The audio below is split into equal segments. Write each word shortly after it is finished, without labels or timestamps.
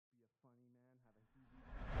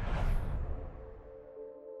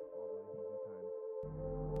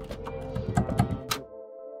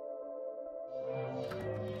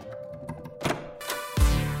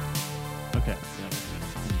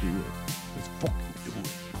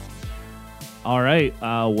All right,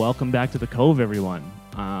 welcome back to the Cove, everyone.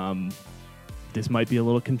 This might be a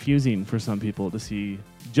little confusing for some people to see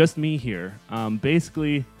just me here.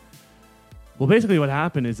 Basically, what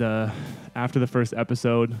happened is after the first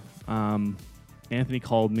episode, Anthony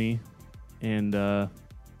called me, and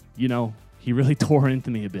he really tore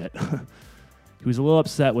into me a bit. He was a little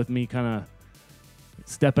upset with me kind of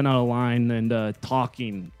stepping out of line and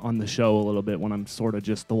talking on the show a little bit when I'm sort of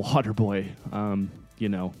just the water boy.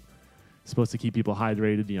 Supposed to keep people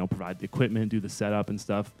hydrated, provide the equipment, do the setup and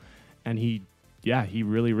stuff. And he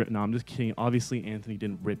really ripped. No, I'm just kidding. Obviously, Anthony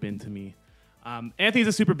didn't rip into me. Anthony's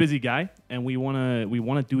a super busy guy, and we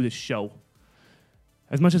wanna do this show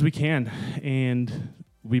as much as we can. And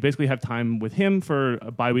we basically have time with him for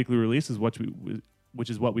a bi-weekly release, which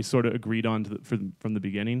is what we sort of agreed on from the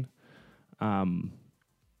beginning. But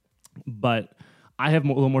I have a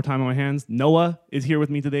little more time on my hands. Noah is here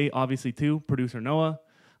with me today, obviously too, producer Noah.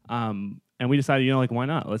 And we decided, why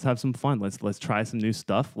not? Let's have some fun. Let's try some new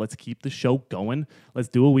stuff. Let's keep the show going. Let's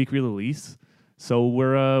do a weekly release. So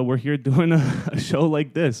we're here doing a show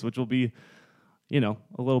like this, which will be, a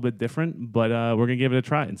little bit different, but we're gonna give it a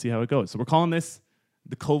try and see how it goes. So we're calling this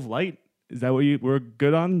the Cove Light. Is that what we're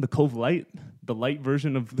good on? The Cove Light, the light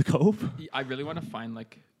version of the Cove. I really want to find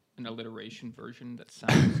an alliteration version that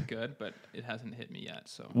sounds good, but it hasn't hit me yet.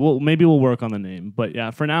 So maybe we'll work on the name. But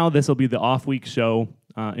yeah, for now, this will be the off-week show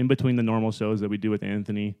in between the normal shows that we do with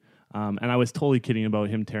Anthony. And I was totally kidding about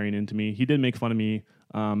him tearing into me. He did make fun of me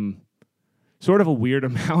sort of a weird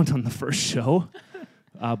amount on the first show,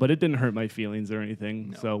 but it didn't hurt my feelings or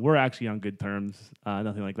anything. No. So we're actually on good terms.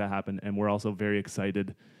 Nothing like that happened. And we're also very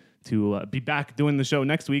excited to be back doing the show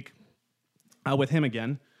next week with him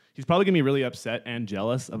again. He's probably going to be really upset and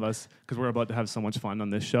jealous of us because we're about to have so much fun on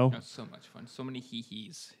this show. That's so much fun. So many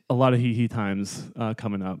hee-hees. A lot of hee-hee times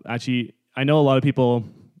coming up. Actually, I know a lot of people...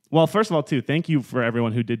 Well, first of all, too, thank you for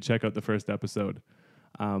everyone who did check out the first episode.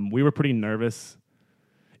 We were pretty nervous.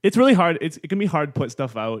 It's really hard. It can be hard to put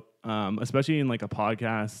stuff out, especially in a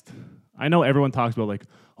podcast. I know everyone talks about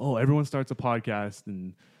everyone starts a podcast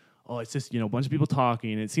and, it's just, a bunch of people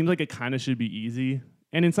talking. It seems like it kind of should be easy.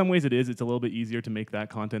 And in some ways it is. It's a little bit easier to make that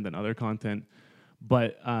content than other content.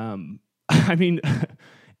 But, Anthony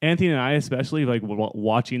and I especially,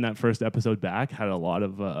 watching that first episode back, had a lot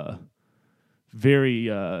of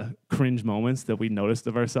very cringe moments that we noticed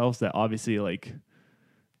of ourselves that obviously,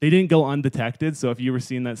 they didn't go undetected. So if you were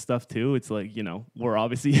seeing that stuff too, it's we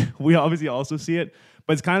obviously also see it.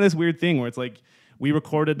 But it's kind of this weird thing where it's we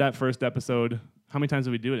recorded that first episode. How many times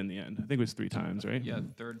did we do it in the end? I think it was 3 times, right? Yeah,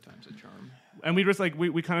 third time's a charm. And we just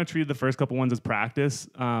we kind of treated the first couple ones as practice,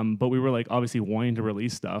 but we were obviously wanting to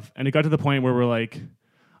release stuff, and it got to the point where we're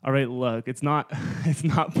all right, look, it's not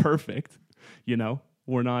perfect,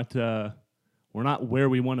 we're not where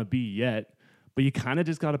we want to be yet, but you kind of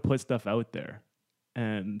just got to put stuff out there,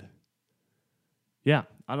 and yeah,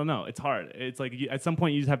 I don't know, it's hard. It's at some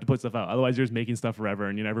point you just have to put stuff out, otherwise you're just making stuff forever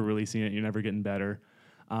and you're never releasing it, you're never getting better.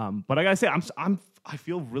 But I gotta say, I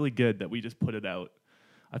feel really good that we just put it out.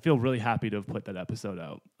 I feel really happy to have put that episode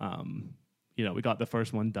out. We got the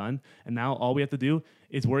first one done, and now all we have to do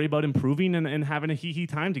is worry about improving and having a hee-hee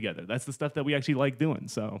time together. That's the stuff that we actually like doing.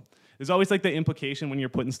 So there's always the implication when you're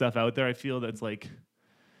putting stuff out there. I feel that's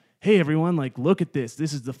hey, everyone, look at this.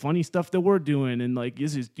 This is the funny stuff that we're doing, and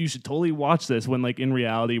you should totally watch this. When in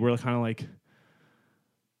reality, we're kind of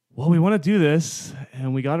well, we want to do this,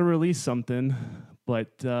 and we got to release something,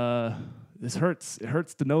 but this hurts. It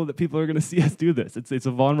hurts to know that people are going to see us do this. It's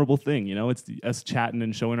a vulnerable thing, It's us chatting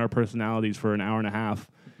and showing our personalities for an hour and a half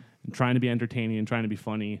and trying to be entertaining and trying to be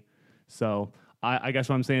funny. So I guess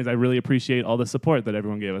what I'm saying is I really appreciate all the support that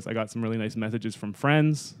everyone gave us. I got some really nice messages from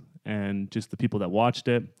friends and just the people that watched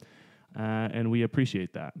it, and we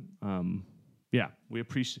appreciate that. We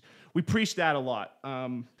preach that a lot.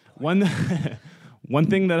 One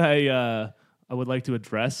thing that I would like to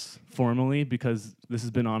address formally, because this has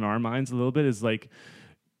been on our minds a little bit, is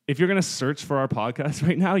if you're going to search for our podcast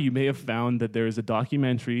right now, you may have found that there is a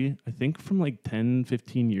documentary, I think from 10,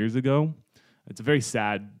 15 years ago. It's a very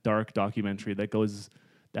sad, dark documentary that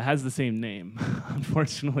has the same name,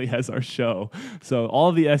 unfortunately, as our show. So all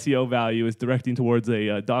of the SEO value is directing towards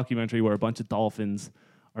a documentary where a bunch of dolphins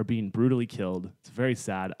are being brutally killed. It's very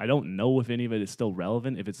sad. I don't know if any of it is still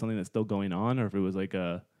relevant, if it's something that's still going on, or if it was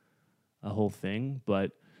a whole thing,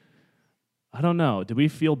 but I don't know. Do we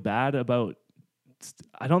feel bad about...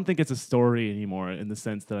 I don't think it's a story anymore in the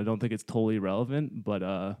sense that I don't think it's totally relevant,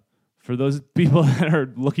 but for those people that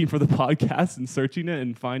are looking for the podcast and searching it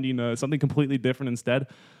and finding something completely different instead,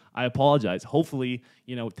 I apologize. Hopefully,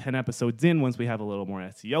 10 episodes in, once we have a little more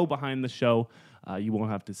SEO behind the show, you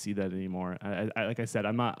won't have to see that anymore. Like I said,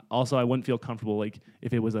 I wouldn't feel comfortable, like,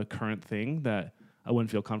 if it was a current thing, that I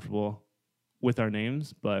wouldn't feel comfortable with our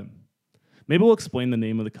names, but maybe we'll explain the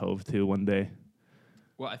name of the cove too one day.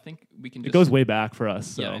 Well, I think we can It goes way back for us.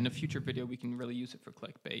 So. Yeah, in a future video, we can really use it for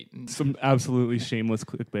clickbait. And some absolutely shameless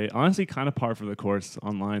clickbait. Honestly, kind of par for the course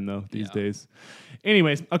online, though, these days.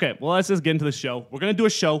 Anyways, okay, well, let's just get into the show. We're going to do a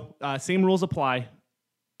show. Same rules apply.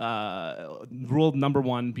 Rule number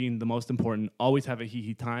 1 being the most important, always have a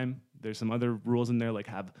hee-hee time. There's some other rules in there, like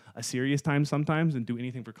have a serious time sometimes and do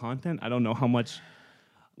anything for content. I don't know how much...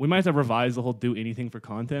 We might have to revise the whole do anything for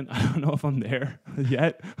content. I don't know if I'm there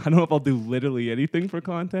yet. I don't know if I'll do literally anything for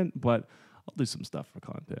content, but I'll do some stuff for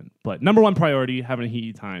content. But number 1 priority, having a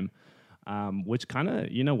heat time, which kind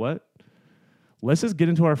of, you know what? Let's just get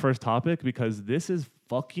into our first topic because this is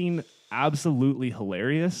fucking absolutely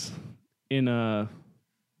hilarious in a...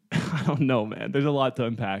 I don't know, man. There's a lot to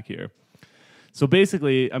unpack here. So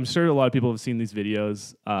basically, I'm sure a lot of people have seen these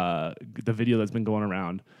videos, the video that's been going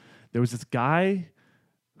around. There was this guy...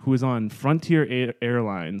 who was on Frontier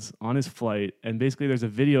Airlines on his flight, and basically there's a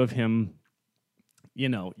video of him,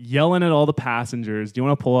 yelling at all the passengers. Do you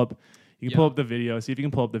want to pull up? You can pull up the video. See if you can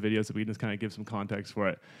pull up the video so we can just kind of give some context for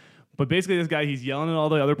it. But basically this guy, he's yelling at all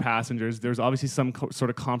the other passengers. There's obviously some sort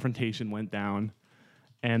of confrontation went down,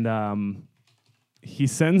 and he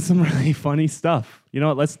sends some really funny stuff. You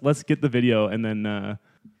know what? Let's get the video, and then...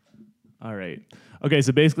 all right. Okay,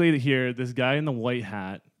 so basically here, this guy in the white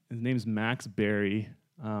hat, his name's Max Berry.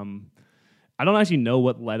 I don't actually know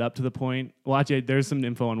what led up to the point. Well, actually, there's some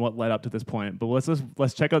info on what led up to this point, but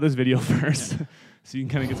let's check out this video first, so you can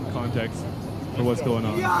kind of get some context for what's going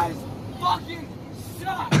on. You guys fucking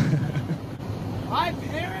suck. My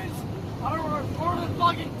parents are worth more than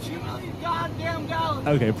fucking $2 million goddamn dollars.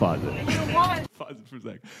 Okay, pause it. And you know what? Pause it for a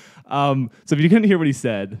sec. So if you couldn't hear what he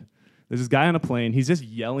said, there's this guy on a plane. He's just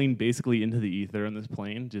yelling basically into the ether on this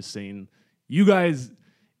plane, just saying, "You guys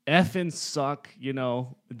effing suck,"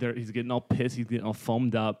 he's getting all pissed, he's getting all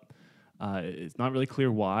foamed up. It's not really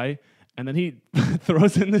clear why. And then he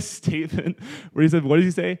throws in this statement where he said, what did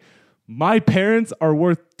he say? "My parents are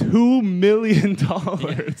worth $2 million.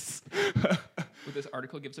 Well, this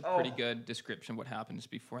article gives a pretty good description of what happens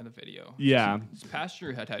before the video. Yeah. This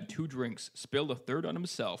passenger had had 2 drinks, spilled a third on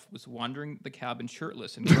himself, was wandering the cabin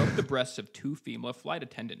shirtless, and groped the breasts of 2 female flight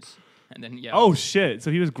attendants. And then, oh shit!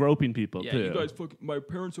 So he was groping people too. You guys my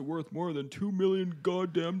parents are worth more than $2 million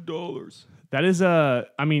goddamn dollars. That is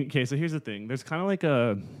okay. So here's the thing. There's kind of like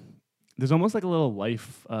there's almost like a little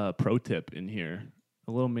life pro tip in here,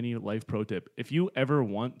 a little mini life pro tip. If you ever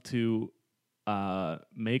want to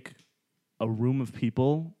make a room of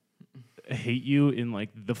people hate you in like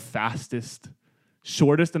the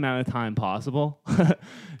shortest amount of time possible,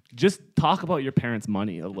 just talk about your parents'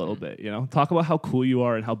 money a little bit, Talk about how cool you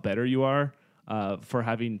are and how better you are for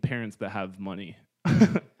having parents that have money.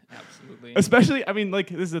 Absolutely. Especially,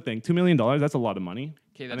 this is the thing, $2 million, that's a lot of money.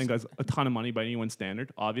 Okay, I think that's a ton of money by anyone's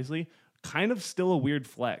standard, obviously. Kind of still a weird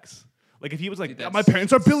flex. Like if he was like, my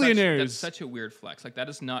parents are billionaires. That's such a weird flex. Like that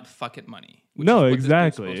is not fuck it money. No, is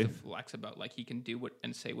exactly. This supposed to flex about, like he can do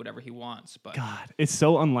and say whatever he wants. But God, it's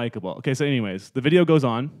so unlikable. Okay, so anyways, the video goes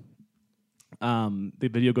on.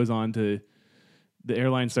 The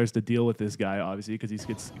airline starts to deal with this guy, obviously, because he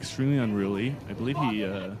gets extremely unruly. I believe he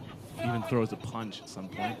even throws a punch at some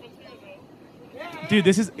point. Dude,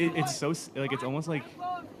 this is, it's so, like, it's almost like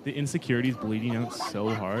the insecurity's bleeding out so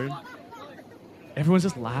hard. Everyone's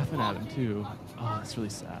just laughing at him, too. Oh, it's really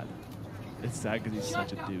sad. It's sad because he's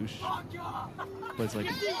such a douche. But it's like,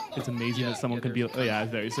 it's amazing that someone can be,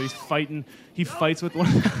 so he's fighting, he fights with one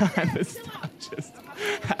and the staff just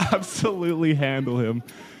absolutely handle him.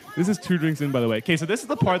 This is 2 drinks in, by the way. Okay, so this is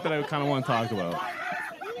the part that I kind of want to talk about.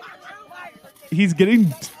 He's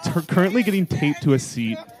currently getting taped to a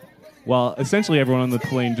seat while essentially everyone on the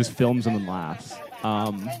plane just films him and laughs.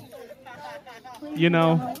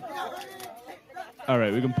 All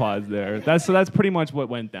right, we can pause there. That's pretty much what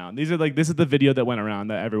went down. This is the video that went around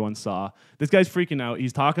that everyone saw. This guy's freaking out.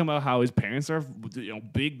 He's talking about how his parents are,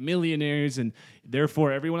 big millionaires, and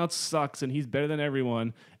therefore everyone else sucks, and he's better than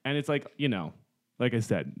everyone. And it's like, like I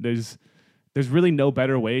said, there's really no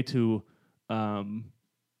better way to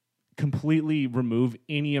completely remove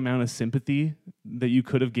any amount of sympathy that you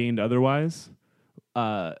could have gained otherwise,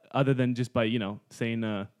 other than just by saying,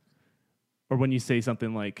 or when you say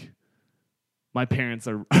something like, "My parents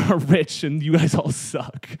are rich and you guys all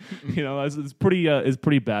suck." It's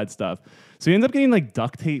pretty bad stuff. So he ends up getting like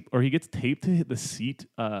duct tape, or he gets taped to the seat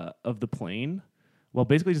of the plane, while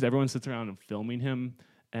basically just everyone sits around and filming him.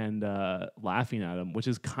 and laughing at him, which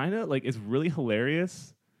is kind of like, it's really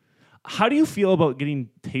hilarious. How do you feel about getting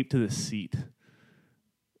taped to the seat?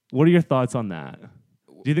 What are your thoughts on that?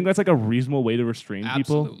 Do you think that's like a reasonable way to restrain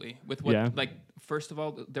people? Absolutely. With what, Yeah. like, first of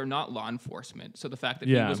all, they're not law enforcement. So the fact that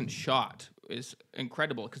Yeah. he wasn't shot is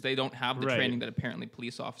incredible because they don't have the Right. training that apparently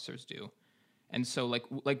police officers do. And so, like,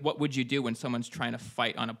 what would you do when someone's trying to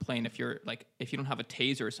fight on a plane if you're like, if you don't have a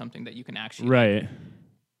taser or something that you can actually Right.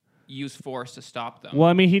 use force to stop them? Well,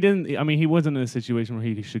 I mean, he wasn't in a situation where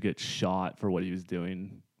he should get shot for what he was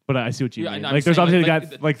doing. But I see what you mean. and I'm Like, there's saying, obviously like,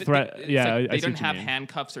 that like threat. it's Yeah, like I they see don't what you have mean.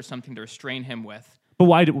 handcuffs or something to restrain him with. But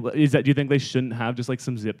why is that? Do you think they shouldn't have just like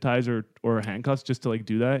some zip ties or handcuffs just to like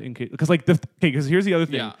do that in case? Because like because here's the other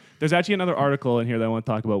thing. Yeah. There's actually another article in here that I want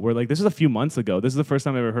to talk about where like this is a few months ago. This is the first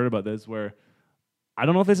time I ever heard about this. Where I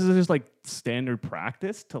don't know if this is just like standard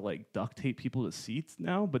practice to like duct tape people to seats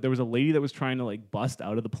now, but there was a lady that was trying to like bust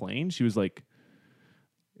out of the plane. She was like,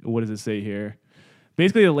 what does it say here?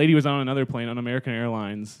 Basically, the lady was on another plane on American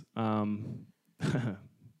Airlines.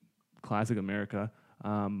 Classic America.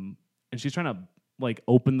 And she's trying to like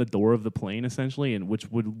open the door of the plane essentially, and which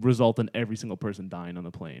would result in every single person dying on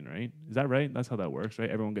the plane, right? Is that right? That's how that works, right?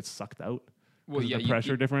 Everyone gets sucked out. Well, 'Cause of yeah, the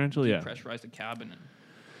pressure differential. Yeah, pressurize the cabin. And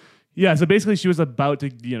yeah. So basically, she was about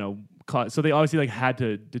to, so they obviously like had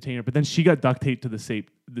to detain her, but then she got duct taped to the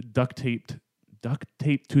duct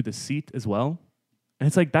taped to the seat as well. And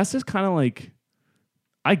it's like that's just kind of like,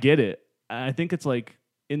 I get it. I think it's like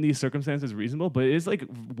in these circumstances reasonable, but it is like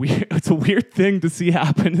weird. It's a weird thing to see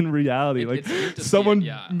happen in reality. Like it's weird to see someone it,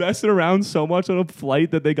 yeah. messing around so much on a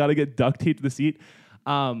flight that they got to get duct taped to the seat.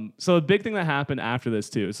 So a big thing that happened after this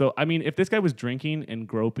too. So I mean, if this guy was drinking and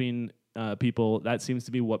groping people, that seems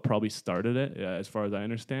to be what probably started it, as far as I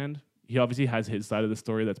understand. He obviously has his side of the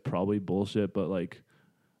story that's probably bullshit, but like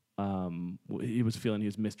he was feeling he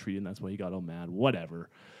was mistreated and that's why he got all mad. Whatever.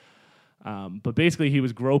 But basically he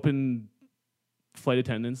was groping flight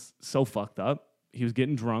attendants, so fucked up. He was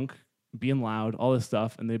getting drunk, being loud, all this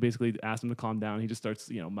stuff, and they basically asked him to calm down. He just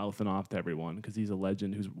starts, mouthing off to everyone because he's a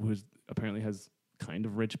legend who's apparently has kind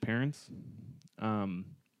of rich parents.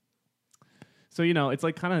 So, it's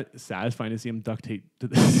like kind of satisfying to see him duct taped to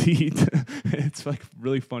the seat. It's like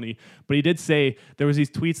really funny. But he did say there was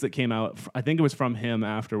these tweets that came out. I think it was from him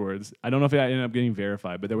afterwards. I don't know if it ended up getting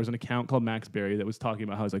verified, but there was an account called Max Berry that was talking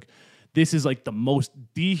about how it's like, this is like the most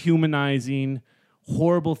dehumanizing,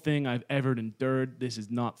 horrible thing I've ever endured. This is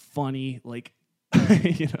not funny. Like,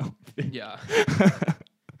 yeah.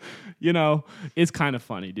 It's kind of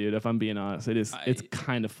funny, dude. If I'm being honest, it is. It's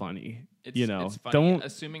kind of funny. It's funny, don't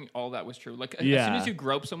assuming all that was true. Like, Yeah. as soon as you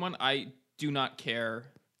grope someone, I do not care.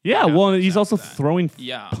 Yeah, what well, happens he's also after that. throwing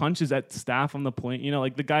Yeah. punches at staff on the plane.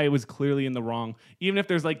 Like the guy was clearly in the wrong. Even if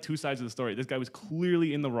there's like two sides of the story, this guy was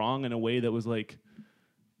clearly in the wrong in a way that was like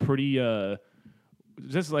pretty,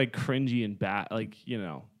 just like cringy and bad. Like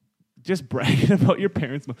just bragging about your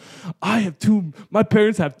parents. My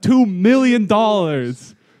parents have $2 million.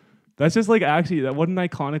 That's just like actually what an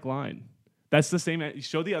iconic line. That's the same.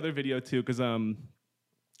 Show the other video too, because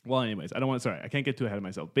well, anyways, I can't get too ahead of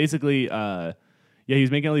myself. Basically,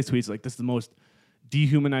 he's making all these tweets like this is the most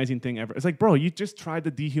dehumanizing thing ever. It's like, bro, you just tried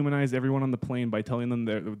to dehumanize everyone on the plane by telling them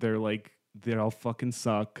they're all fucking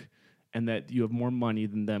suck and that you have more money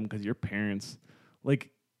than them because your parents. Like,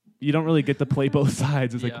 you don't really get to play both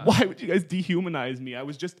sides. It's like, why would you guys dehumanize me? I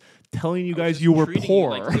was just telling you guys you were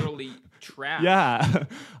poor. You like literally trash. Yeah.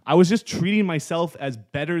 I was just treating myself as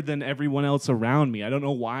better than everyone else around me. I don't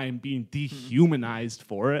know why I'm being dehumanized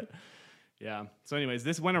for it. Yeah. So anyways,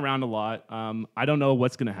 this went around a lot. I don't know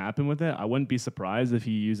what's going to happen with it. I wouldn't be surprised if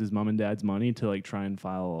he uses mom and dad's money to like try and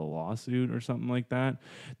file a lawsuit or something like that.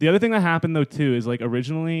 The other thing that happened though too is like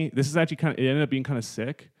originally, this is actually it ended up being kind of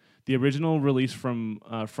sick. The original release from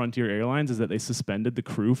Frontier Airlines is that they suspended the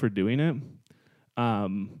crew for doing it,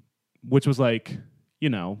 which was like,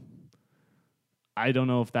 I don't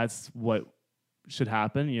know if that's what should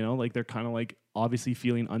happen. Like they're kind of like obviously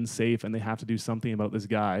feeling unsafe and they have to do something about this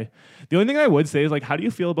guy. The only thing I would say is like, how do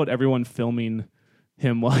you feel about everyone filming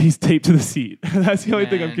him while he's taped to the seat? That's the only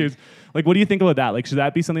thing I'm curious. Like, what do you think about that? Like, should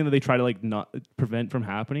that be something that they try to like not prevent from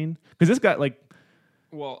happening? Because this guy like.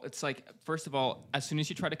 Well, it's like, first of all, as soon as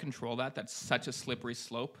you try to control that, that's such a slippery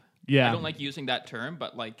slope. Yeah. I don't like using that term,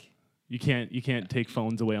 but like... You can't take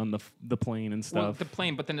phones away on the plane and stuff. Well, the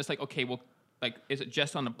plane, but then it's like, okay, well, like, is it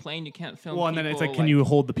just on the plane you can't film Well, and then it's like, people? can you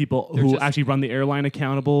hold the people who actually run the airline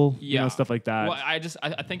accountable? Yeah. Stuff like that. Well, I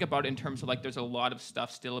think about it in terms of like, there's a lot of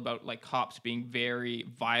stuff still about like cops being very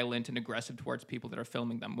violent and aggressive towards people that are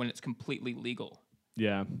filming them when it's completely legal.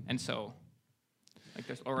 Yeah. And so... Like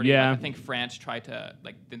there's already, Yeah. like, I think France tried to,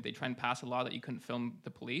 like, did they try and pass a law that you couldn't film the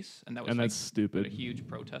police, and that was And like, that's stupid. what a huge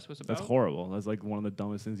protest was about. That's horrible. That's like one of the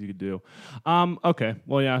dumbest things you could do. Okay.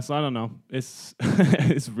 Well, yeah. So I don't know. It's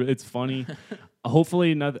it's funny.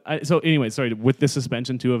 Hopefully not. So anyway, sorry. With the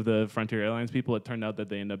suspension too of the Frontier Airlines people, it turned out that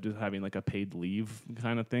they end up just having like a paid leave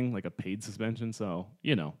kind of thing, like a paid suspension. So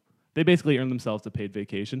they basically earned themselves a paid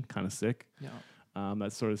vacation. Kind of sick. Yeah.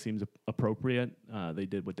 That sort of seems appropriate. They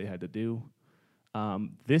did what they had to do.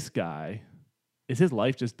 This guy, is his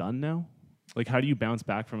life just done now? Like, how do you bounce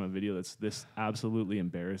back from a video that's this absolutely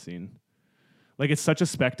embarrassing? Like, it's such a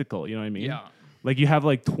spectacle, you know what I mean? Yeah. Like, you have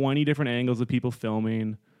like 20 different angles of people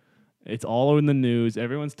filming. It's all in the news.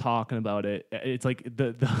 Everyone's talking about it. It's like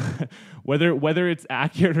the whether it's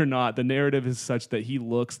accurate or not, the narrative is such that he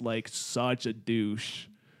looks like such a douche.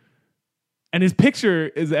 And his picture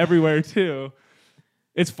is everywhere too.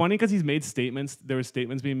 It's funny because he's made statements. There were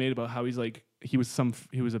statements being made about how he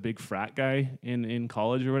was a big frat guy in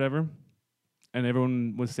college or whatever, and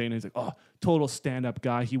everyone was saying he's like, oh, total stand-up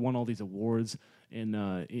guy. He won all these awards in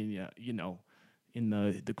the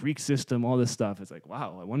Greek system, all this stuff. It's like,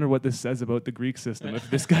 wow, I wonder what this says about the Greek system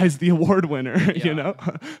if this guy's the award winner.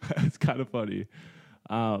 It's kind of funny.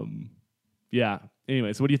 Yeah.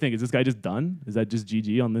 Anyway, so what do you think? Is this guy just done? Is that just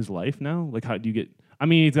GG on his life now? Like, how do you get? I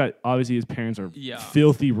mean, he's got, obviously his parents are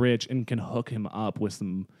filthy rich and can hook him up with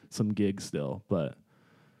some gigs still, but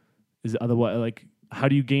is it otherwise, like, how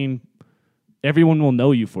do you gain? Everyone will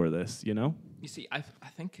know you for this, you know? You see, I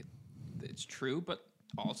think it's true, but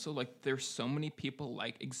also, like, there's so many people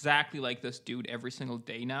like exactly like this dude every single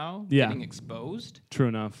day now getting exposed. True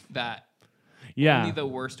enough. That yeah, only the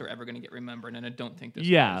worst are ever going to get remembered, and I don't think this.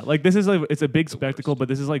 Yeah, like this is like, it's a big spectacle, but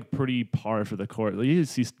this is like pretty par for the course. Like, you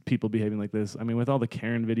see people behaving like this. I mean, with all the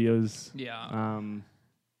Karen videos. Yeah.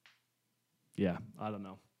 Yeah, I don't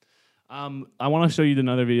know. I want to show you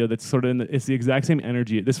another video that's sort of it's the exact same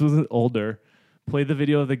energy. This was older. Play the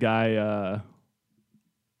video of the guy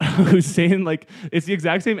who's saying, like, it's the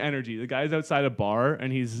exact same energy. The guy's outside a bar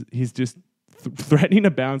and he's just threatening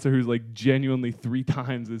a bouncer who's like genuinely 3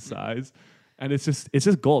 times his size. And it's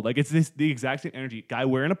just gold. Like, it's the exact same energy. Guy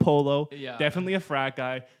wearing a polo, definitely a frat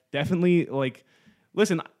guy, definitely like.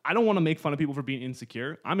 Listen, I don't want to make fun of people for being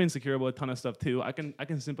insecure. I'm insecure about a ton of stuff too. I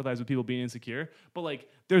can sympathize with people being insecure, but like,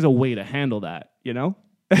 there's a way to handle that, you know?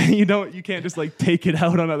 You can't just like take it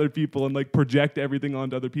out on other people and like project everything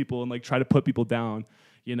onto other people and like try to put people down,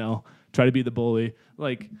 try to be the bully.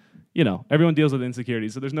 Like, everyone deals with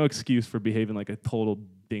insecurities, so there's no excuse for behaving like a total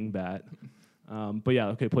dingbat. But yeah,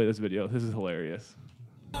 okay, play this video. This is hilarious.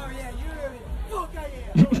 Oh yeah, you fuck I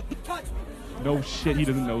am. Touch me. No shit, he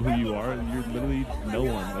doesn't know who you are. You're literally no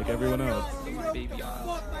one, like everyone else. Baby eyes.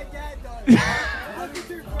 Fuck my dad does. Look at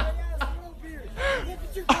your gray ass little beard. Look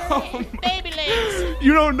at your gray Baby legs.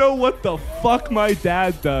 You don't know what the fuck my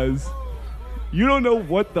dad does. You don't know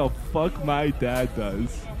what the fuck my dad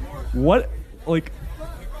does. What? Like,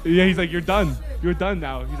 yeah, he's like, you're done. You're done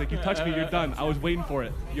now. He's like, you touched me, you're done. I was waiting for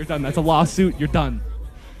it. You're done. That's a lawsuit. You're done.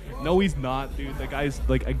 No, he's not, dude. The guy's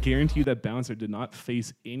like, I guarantee you that bouncer did not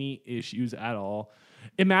face any issues at all.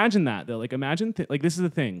 Imagine that, though. Like, imagine, like, this is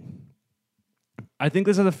the thing. I think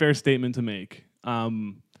this is a fair statement to make.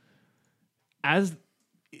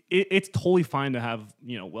 It's totally fine to have,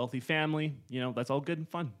 wealthy family. That's all good and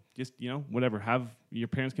fun. Just, whatever. Have your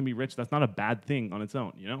parents can be rich. That's not a bad thing on its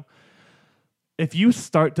own, If you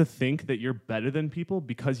start to think that you're better than people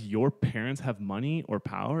because your parents have money or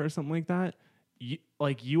power or something like that,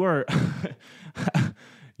 you are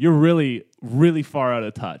you're really, really far out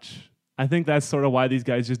of touch. I think that's sort of why these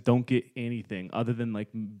guys just don't get anything other than like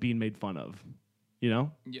being made fun of, Yeah.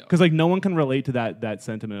 Because like no one can relate to that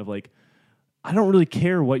sentiment of like, I don't really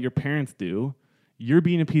care what your parents do. You're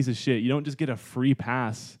being a piece of shit. You don't just get a free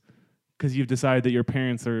pass because you've decided that your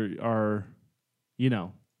parents are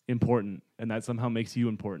important, and that somehow makes you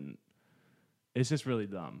important. It's just really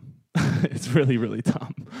dumb. It's really, really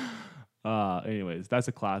dumb. Anyways, that's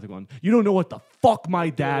a classic one. You don't know what the fuck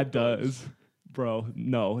my dad does. Bro,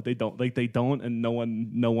 no, they don't. Like, they don't, and no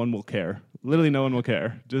one will care. Literally no one will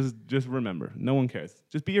care. Just remember, no one cares.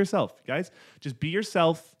 Just be yourself, guys. Just be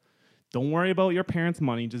yourself. Don't worry about your parents'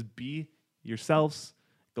 money. Just be yourselves.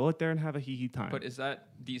 Go out there and have a hee-hee time. But is that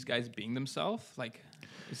these guys being themselves? Like,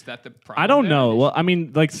 is that the problem? I don't there? know. Well, I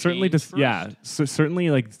mean, like, certainly change just, yeah. first? So certainly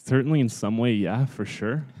in some way, yeah, for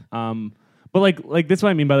sure. But like this is what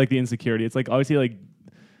I mean by like the insecurity. It's like obviously like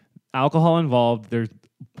alcohol involved. They're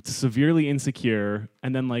severely insecure,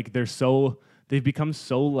 and then like they've become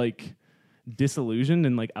so like disillusioned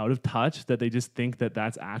and like out of touch that they just think that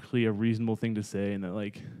that's actually a reasonable thing to say, and that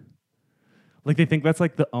like, Like they think that's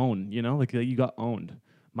like the own, you know, like you got owned.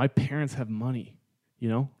 My parents have money, you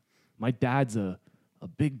know. My dad's a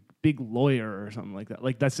big lawyer or something like that.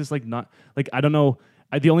 Like that's just like not like I don't know.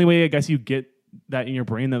 The only way I guess you get that in your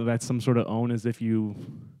brain that that's some sort of own is if you.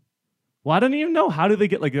 Well, I don't even know how do they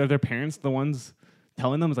get like are their parents the ones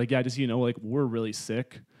telling them? It's like yeah, just you know like we're really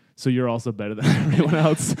sick. So you're also better than everyone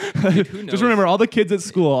else. Dude, who knows? Just remember, all the kids at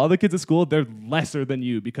school, they're lesser than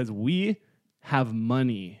you because we have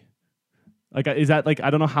money. Like, is that like I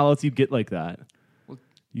don't know how else you'd get like that. Well,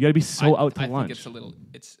 You got to be so out to I lunch. think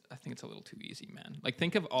I think it's a little too easy, man. Like,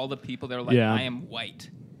 think of all the people that are like, Yeah. I am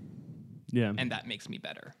white, yeah, and that makes me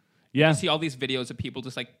better. yeah, You see all these videos of people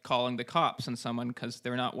just like calling the cops on someone because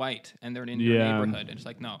they're not white and they're in your Yeah. neighborhood. And it's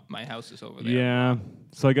like, no, my house is over there. yeah.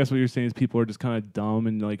 So I guess what you're saying is people are just kind of dumb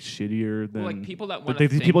and like shittier than Well, like people that but want they-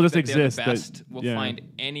 to think people just that exist. they're the best will yeah. find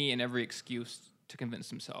any and every excuse to convince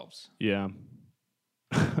themselves. Yeah.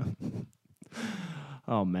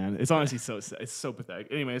 Oh man, it's honestly so sad. It's so pathetic.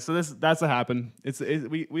 Anyway, so that's what happened.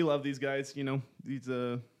 We love these guys. You know these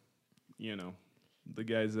you know the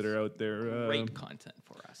guys that are out there. Great content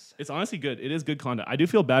for us. It's honestly good. It is good content. I do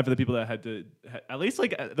feel bad for the people that had to at least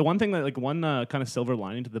like the one thing that like one kind of silver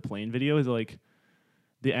lining to the plane video is like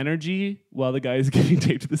the energy while the guy is getting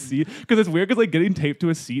taped to the seat because it's weird because like getting taped to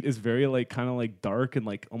a seat is very like kind of like dark and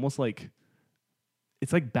like almost like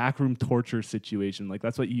it's like backroom torture situation. Like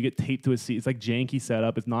that's what you get taped to a seat. It's like janky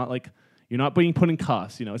setup. It's not like you're not being put in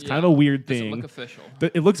cuffs. You know, it's kind of a weird Doesn't thing. look official.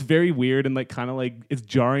 It looks very weird and like kind of like it's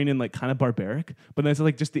jarring and like kind of barbaric. But then it's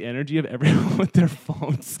like just the energy of everyone with their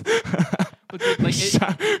phones Like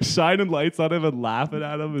shining lights on him and laughing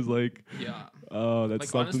at him is like, yeah. oh, that's Like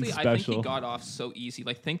something honestly, special. I think he got off so easy.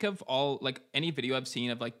 Like think of all like any video I've seen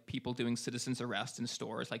of like people doing citizens arrest in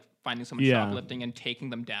stores, like finding someone Yeah. shoplifting and taking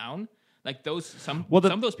them down. Like those some Well,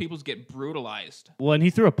 of those people get brutalized. Well, and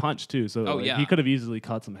he threw a punch too, so Oh, like, yeah. he could have easily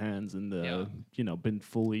caught some hands and Yeah. you know been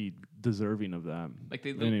fully deserving of that. Like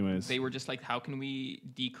Anyways, they were just like, how can we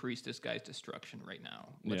decrease this guy's destruction right now?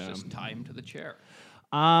 Let's Yeah. just tie him to the chair.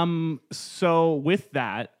 So with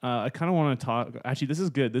that, I kind of want to talk. Actually, this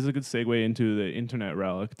is good. This is a good segue into the internet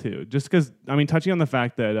relic too. Just because I mean, touching on the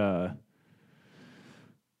fact that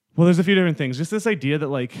well, there's a few different things. Just this idea that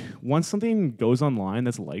like once something goes online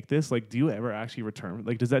that's like this, like do you ever actually return?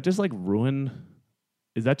 Like, does that just like ruin?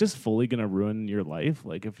 Is that just fully gonna ruin your life?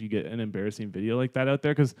 Like if you get an embarrassing video like that out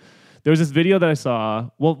there? Because there was this video that I saw.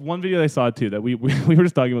 Well, one video that I saw too that we were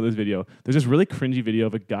just talking about this video. There's this really cringy video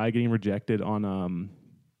of a guy getting rejected on an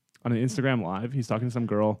Instagram Live. He's talking to some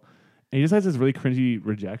girl, and he just has this really cringy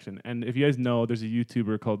rejection. And if you guys know, there's a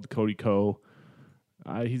YouTuber called Cody Ko.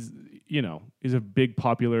 He's a big,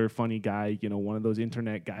 popular, funny guy. You know, one of those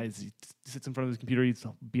internet guys. He sits in front of his computer. He's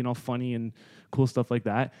being all funny and cool stuff like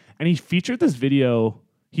that. And he featured this video.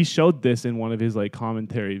 He showed this in one of his like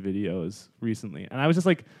commentary videos recently, and I was just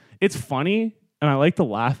like, it's funny. And I like to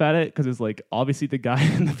laugh at it because it's like obviously the guy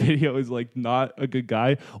in the video is like not a good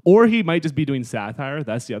guy, or he might just be doing satire.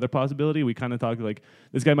 That's the other possibility. We kind of talked like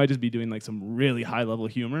this guy might just be doing like some really high level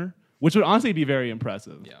humor, which would honestly be very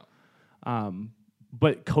impressive. Yeah.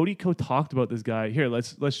 But Cody Ko talked about this guy. Here,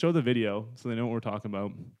 let's show the video so they know what we're talking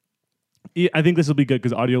about. I think this will be good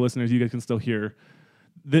because audio listeners, you guys can still hear.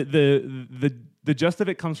 The gist of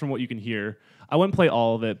it comes from what you can hear. I wouldn't play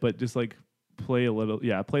all of it, but just like play a little.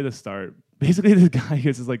 Yeah, play the start. Basically, this guy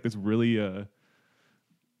is like this really.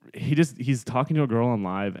 He's talking to a girl on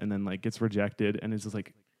live and then like gets rejected and it's just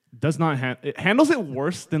like does not it handles it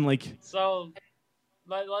worse than like. So,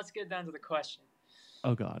 let's get down to the question.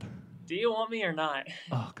 Oh God. Do you want me or not?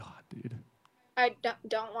 Oh God, dude. I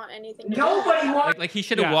don't want anything to Nobody wants. Like he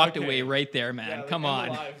should have Yeah, walked okay. away right there, man. Yeah, like, Come end on.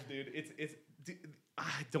 the live, dude.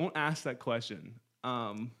 Don't ask that question.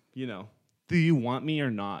 Do you want me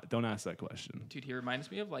or not? Don't ask that question. Dude, he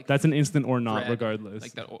reminds me of like That's an instant or not, Fred, regardless.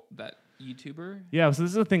 Like that YouTuber. Yeah, so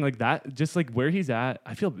this is the thing, like that, just like where he's at.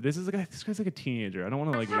 I feel this guy's like a teenager. I don't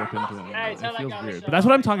want to like rip into him. Hey, It tell that feels guy to weird, shut but that's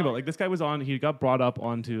what up. I'm talking about. Like this guy was on. He got brought up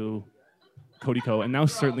onto Cody Ko, and now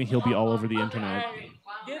certainly he'll be all over the internet.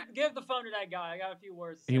 Hey, give the phone to that guy. I got a few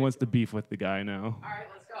words. He wants to beef with the guy now. All right,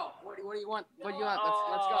 let's go. What do you want? What do you want?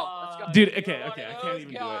 Let's go. Let's go. Dude, okay, I can't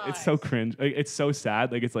even do it. It's so cringe. Like, it's so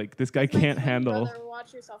sad. Like it's like this guy can't handle. Brother,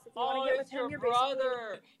 watch yourself. If you Oh, want to get with it's your him, you're basically.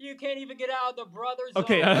 brother. You can't even get out of the brother zone.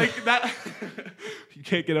 Okay, like that. You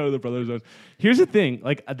can't get out of the brother zone. Here's the thing,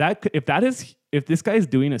 like that. If this guy is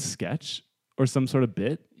doing a sketch or some sort of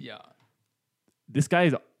bit, Yeah. this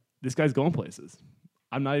guy's going places.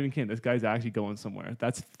 I'm not even kidding. This guy's actually going somewhere.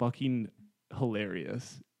 That's fucking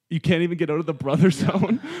hilarious. You can't even get out of the brother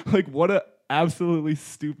zone. Like what a absolutely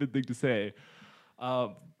stupid thing to say.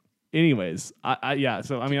 anyways, yeah.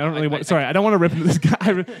 So I mean, I don't really I- want. Sorry, I don't want to rip into this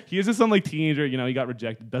guy. He is just some like teenager. You know, he got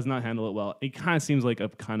rejected. Does not handle it well. He kind of seems like a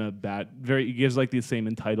kind of bad. He gives like the same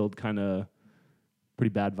entitled kind of pretty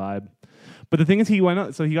bad vibe. But the thing is, he went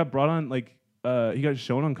on. So he got brought on like he got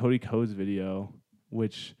shown on Cody Ko's video,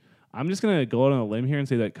 which I'm just gonna go out on a limb here and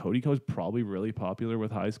say that Cody Ko's probably really popular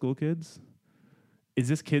with high school kids. Is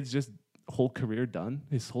this kid's just whole career done?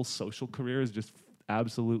 His whole social career is just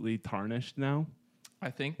absolutely tarnished now. I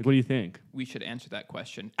think Like, what do you think? we should answer that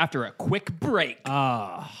question after a quick break.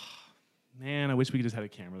 Ah, man, I wish we could just had a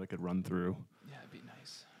camera that could run through. Yeah, it'd be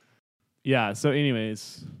nice. Yeah. So,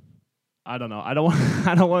 anyways, I don't know. I don't want.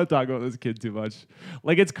 I don't want to talk about this kid too much.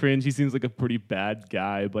 Like, it's cringe. He seems like a pretty bad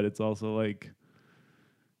guy, but it's also like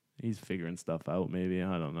he's figuring stuff out. Maybe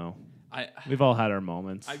I don't know. We've all had our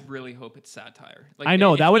moments. I really hope it's satire. Like, I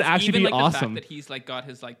know, if that would it's actually even, be like, awesome. The fact that he's like got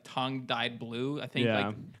his like tongue dyed blue. I think Yeah,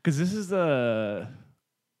 like because this is the.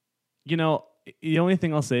 You know, the only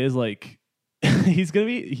thing I'll say is like he's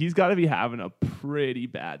got to be having a pretty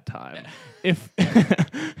bad time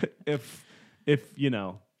if you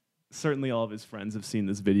know, certainly all of his friends have seen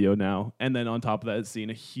this video now, and then on top of that, seen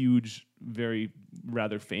a huge, very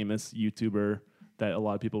rather famous YouTuber that a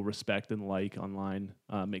lot of people respect and like online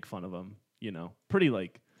make fun of him. You know, pretty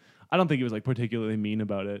like, I don't think he was like particularly mean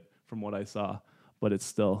about it from what I saw, but it's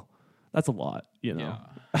still. That's a lot, you know.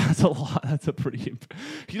 Yeah. That's a lot. That's a pretty.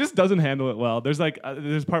 He just doesn't handle it well. There's like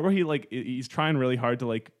there's a part where he's trying really hard to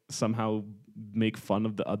like somehow make fun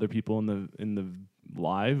of the other people in the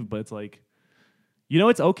live, but it's like, you know,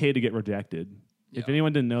 it's okay to get rejected. Yeah. If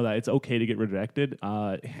anyone didn't know that, it's okay to get rejected.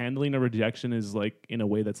 Handling a rejection is like in a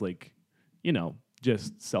way that's like, you know,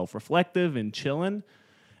 just self-reflective and chilling.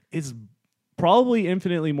 Is probably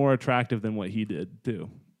infinitely more attractive than what he did too.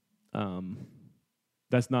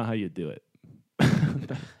 That's not how you do it.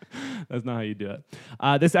 That's not how you do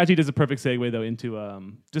it. This actually does a perfect segue though into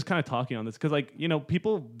just kind of talking on this because, like, you know,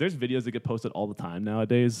 there's videos that get posted all the time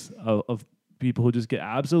nowadays of people who just get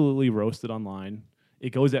absolutely roasted online. It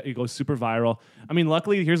goes super viral. I mean,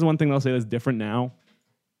 luckily, here's the one thing I'll say that's different now.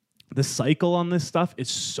 The cycle on this stuff is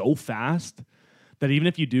so fast that even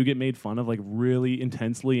if you do get made fun of like really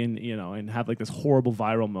intensely and, you know, and have like this horrible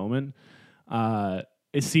viral moment,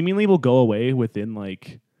 it seemingly will go away within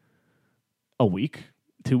like a week,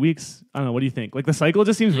 2 weeks. I don't know. What do you think? Like the cycle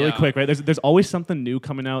just seems really Yeah. quick, right? There's always something new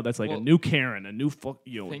coming out that's like a Well, new Karen, a new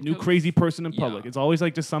think new of- crazy person in public. yeah. It's always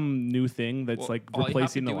like just some new thing that's well, like all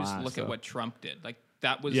replacing you the have to do last. is look so. at what Trump did. Like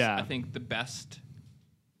that was, Yeah. I think, the best.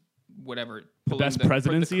 Whatever. The best pulling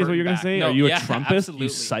presidency is what you're curtain gonna back. say? No, Are you yeah, a Trumpist? absolutely. You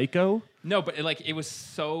psycho? No, but it was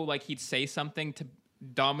so like he'd say something to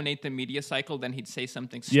dominate the media cycle, then he'd say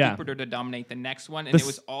something Yeah. stupider to dominate the next one, and This- it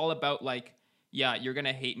was all about like, yeah, you're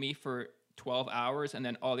gonna hate me for 12 hours, and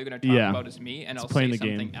then all you're gonna talk Yeah. about is me, and It's I'll playing say the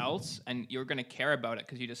game. something else, and you're gonna care about it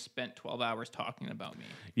because you just spent 12 hours talking about me.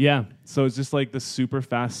 Yeah. So it's just like the super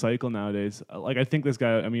fast cycle nowadays. Like I think this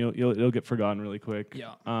guy. I mean, it'll get forgotten really quick.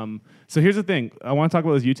 Yeah. So here's the thing. I want to talk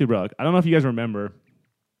about this YouTube relic. I don't know if you guys remember.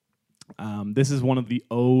 This is one of the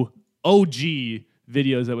OG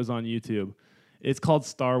videos that was on YouTube. It's called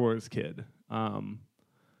Star Wars Kid.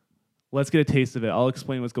 Let's get a taste of it. I'll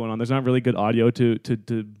explain what's going on. There's not really good audio to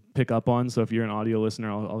pick up on, so if you're an audio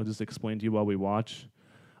listener, I'll just explain to you while we watch.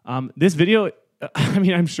 This video, I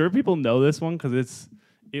mean, I'm sure people know this one because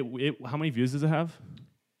how many views does it have?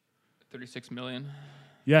 36 million.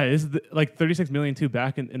 Yeah, it's like 36 million too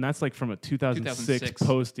back, and that's like from a 2006 2006.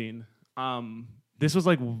 posting. This was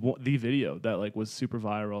like the video that like was super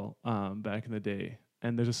viral back in the day,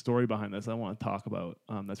 and there's a story behind this I want to talk about.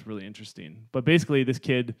 That's really interesting. But basically, this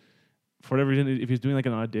kid, for whatever reason, if he was doing like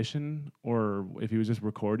an audition or if he was just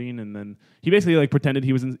recording, and then he basically like pretended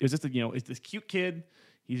he was. It was just it's this cute kid.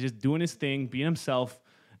 He's just doing his thing, being himself.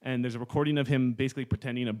 And there's a recording of him basically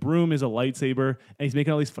pretending a broom is a lightsaber, and he's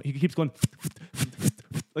making all these. He keeps going,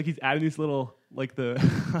 like he's adding these little, like the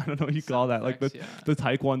I don't know what you call that, like effects, the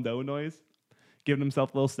Taekwondo noise, giving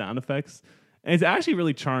himself little sound effects, and it's actually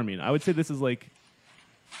really charming. I would say this is like,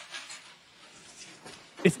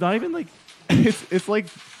 it's not even like, it's like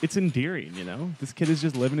it's endearing, you know. This kid is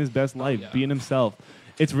just living his best life, yeah. being himself.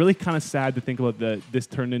 It's really kind of sad to think about that. This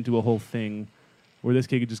turned into a whole thing where this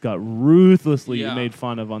kid just got ruthlessly Yeah. made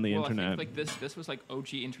fun of on the Well, internet. I think like this was like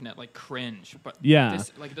OG internet, like cringe. But Yeah.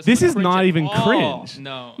 this, like, This wasn't is cringe not at even all. cringe.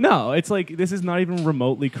 No. No, it's like this is not even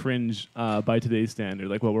remotely cringe by today's standard,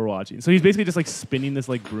 like what we're watching. So he's basically just like spinning this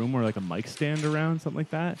like broom or like a mic stand around, something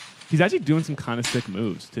like that. He's actually doing some kind of sick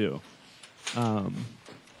moves too.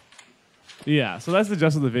 Yeah, so that's the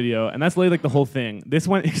gist of the video, and that's like the whole thing. This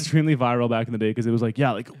went extremely viral back in the day because it was like,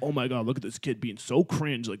 yeah, like, oh my god, look at this kid being so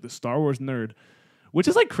cringe, like the Star Wars nerd. which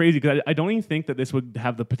is like crazy because I don't even think that this would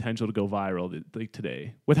have the potential to go viral like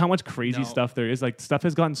today with how much crazy No. stuff there is. Like stuff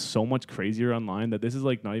has gotten so much crazier online that this is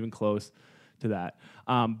like not even close to that.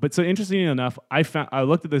 But so interestingly enough, I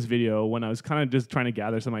looked at this video when I was kind of just trying to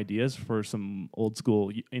gather some ideas for some old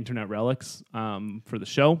school internet relics for the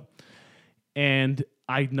show, and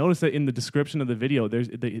I noticed that in the description of the video,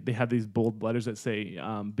 they have these bold letters that say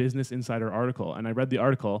Business Insider article, and I read the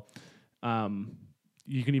article.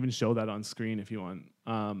 You can even show that on screen if you want.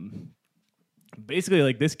 Basically,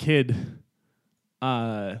 like this kid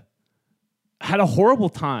had a horrible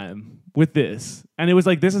time with this, and it was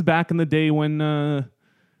like this is back in the day when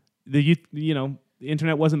the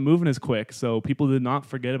internet wasn't moving as quick, so people did not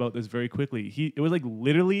forget about this very quickly. It was like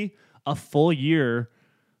literally a full year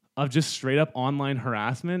of just straight up online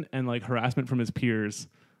harassment and like harassment from his peers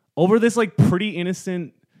over this like pretty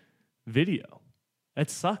innocent video. It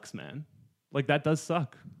sucks, man. Like that does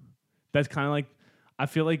suck. That's kind of like, I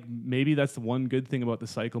feel like maybe that's the one good thing about the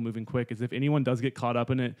cycle moving quick is if anyone does get caught up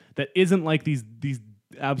in it, that isn't like these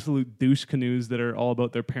absolute douche canoes that are all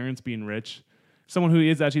about their parents being rich. Someone who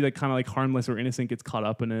is actually like kind of like harmless or innocent gets caught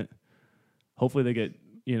up in it. Hopefully they get,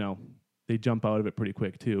 they jump out of it pretty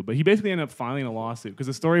quick too. But he basically ended up filing a lawsuit because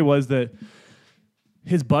the story was that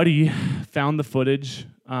his buddy found the footage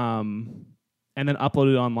and then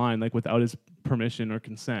uploaded it online like without his permission or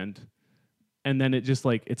consent. And then it just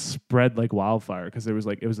like it spread like wildfire because it was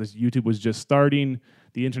this YouTube was just starting,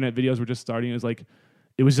 the internet videos were just starting.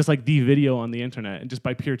 It was just like the video on the internet and just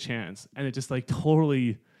by pure chance. And it just like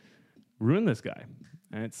totally ruined this guy.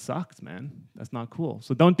 And it sucks, man. That's not cool.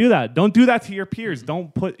 So don't do that. Don't do that to your peers.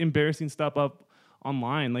 Don't put embarrassing stuff up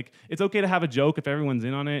online. Like it's okay to have a joke if everyone's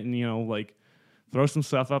in on it and like throw some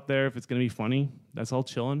stuff up there if it's gonna be funny. That's all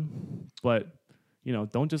chilling. But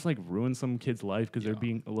don't just like ruin some kid's life because they're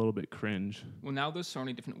being a little bit cringe. Well, now there's so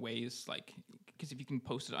many different ways, like, because if you can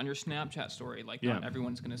post it on your Snapchat story, like, not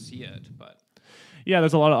everyone's going to see it, but... Yeah,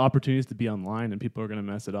 there's a lot of opportunities to be online, and people are going to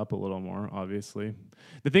mess it up a little more, obviously.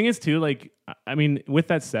 The thing is, too, like, I mean, with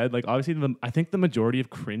that said, like, obviously, I think the majority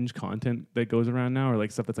of cringe content that goes around now, or,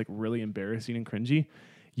 like, stuff that's, like, really embarrassing and cringy,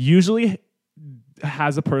 usually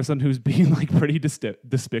has a person who's being, like, pretty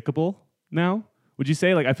despicable now. Would you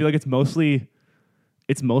say? Like, I feel like it's mostly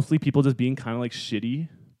people just being kind of like shitty.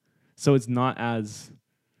 So it's not as,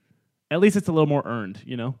 at least it's a little more earned,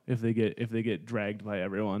 if they get dragged by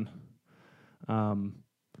everyone.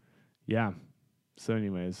 Yeah. So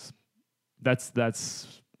anyways, that's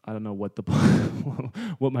I don't know what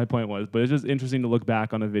what my point was, but it's just interesting to look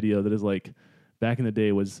back on a video that is like back in the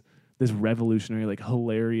day was this revolutionary, like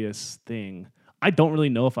hilarious thing. I don't really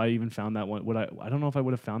know if I even found that one. I don't know if I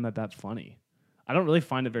would have found that funny. I don't really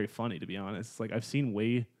find it very funny, to be honest. Like I've seen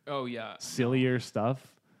way sillier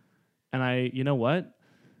stuff. And you know what?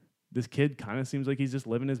 This kid kind of seems like he's just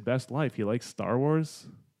living his best life. He likes Star Wars.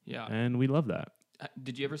 Yeah. And we love that.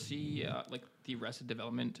 Did you ever see like the Arrested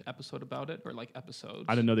Development episode about it or like episodes?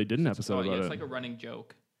 I didn't know they did an episode about it. It's like a running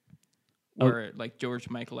joke where like George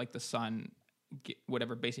Michael, like the son,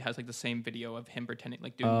 basically has like the same video of him pretending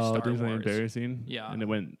like doing Star Wars. Embarrassing. Yeah. And it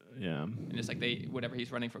went, And it's like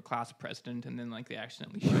he's running for class president, and then like they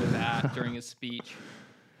accidentally show that during his speech.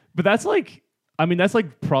 But that's like, I mean, that's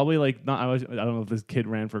like probably like I don't know if this kid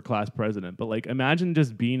ran for class president, but like imagine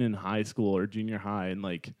just being in high school or junior high and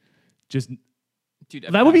like just. Dude,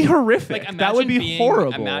 that would be horrific. Like, that would be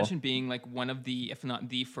horrible. Imagine being like one of the, if not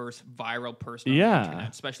the first viral person on the internet,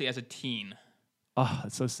 especially as a teen. Oh,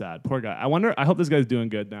 it's so sad. Poor guy. I hope this guy's doing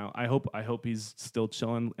good now. I hope he's still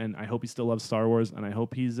chilling, and I hope he still loves Star Wars, and I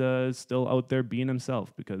hope he's still out there being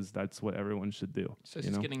himself, because that's what everyone should do. So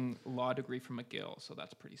he's getting a law degree from McGill, so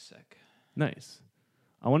that's pretty sick. Nice.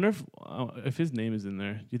 I wonder if his name is in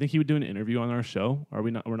there. Do you think he would do an interview on our show? Or are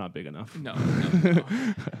we not? We're not big enough. No.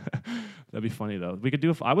 That'd be funny though. We could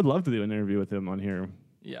do. I would love to do an interview with him on here.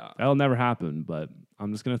 Yeah. That'll never happen, but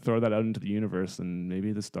I'm just gonna throw that out into the universe, and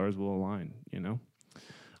maybe the stars will align.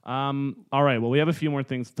 All right. Well, we have a few more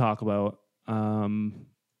things to talk about.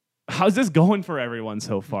 How's this going for everyone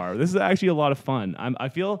so far? This is actually a lot of fun. I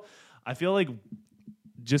feel like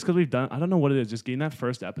just because we've done, I don't know what it is, just getting that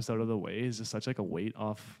first episode of the way is just such like a weight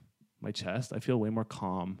off my chest. I feel way more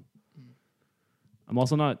calm. I'm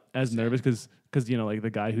also not as nervous because like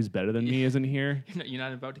the guy who's better than me isn't here. You're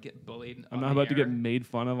not about to get bullied. I'm not about to get made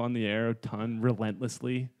fun of on the air a ton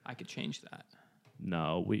relentlessly. I could change that.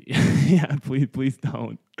 No, yeah, please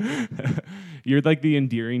don't. You're like the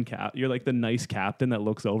endearing You're like the nice captain that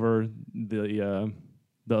looks over the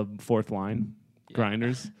fourth line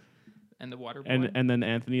grinders. And the water boy. And then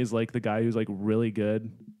Anthony is like the guy who's like really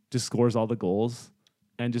good, just scores all the goals,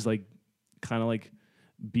 and just like kind of like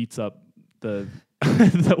beats up the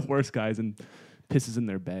the worst guys and pisses in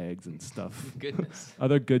their bags and stuff. Goodness.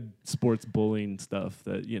 Other good sports bullying stuff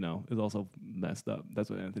that, is also messed up. That's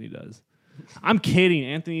what Anthony does. I'm kidding.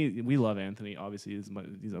 Anthony, we love Anthony. Obviously, he's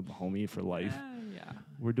a homie for life. Yeah.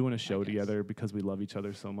 We're doing a show together because we love each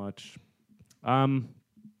other so much.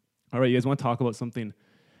 All right, you guys want to talk about something?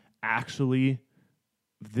 Actually,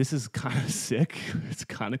 this is kind of sick. It's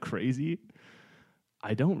kind of crazy.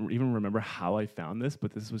 I don't even remember how I found this,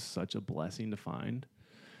 but this was such a blessing to find.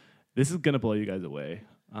 This is going to blow you guys away.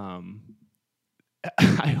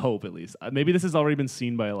 I hope, at least. Maybe this has already been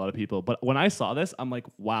seen by a lot of people, but when I saw this, I'm like,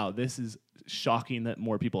 wow, this is shocking that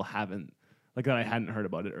more people haven't, that I hadn't heard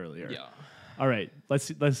about it earlier. Yeah. All right,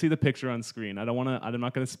 let's see the picture on screen. I'm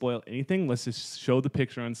not going to spoil anything. Let's just show the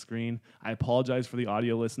picture on screen. I apologize for the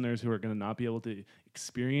audio listeners who are going to not be able to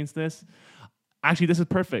experience this. Actually, this is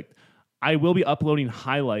perfect. I will be uploading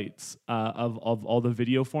highlights of all the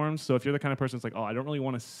video forms. So if you're the kind of person that's like, oh, I don't really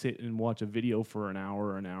want to sit and watch a video for an hour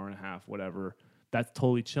or an hour and a half, whatever, that's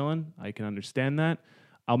totally chilling. I can understand that.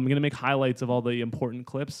 I'm going to make highlights of all the important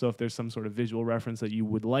clips. So if there's some sort of visual reference that you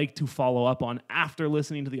would like to follow up on after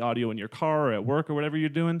listening to the audio in your car or at work or whatever you're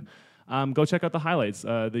doing, go check out the highlights.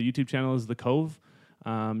 The YouTube channel is The Cove.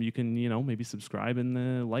 You can, maybe subscribe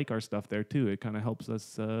and like our stuff there too. It kind of helps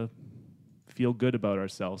us feel good about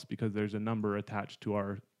ourselves because there's a number attached to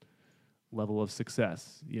our level of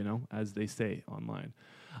success, as they say online.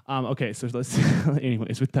 Okay, so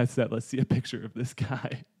anyways, with that said, let's see a picture of this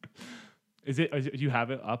guy. Do you have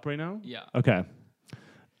it up right now? Yeah. Okay.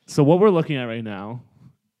 So what we're looking at right now,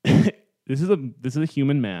 this is a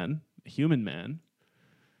human man,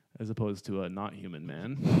 as opposed to a not human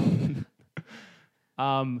man.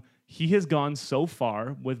 He has gone so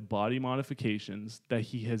far with body modifications that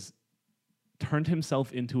he has turned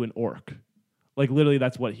himself into an orc. Like literally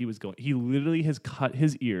that's what he was going. He literally has cut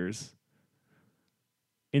his ears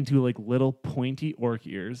into like little pointy orc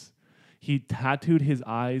ears. He tattooed his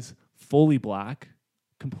eyes fully black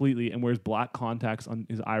completely and wears black contacts on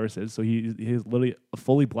his irises. So he has literally a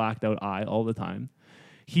fully blacked out eye all the time.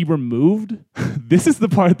 He removed, this is the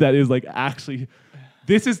part that is like actually,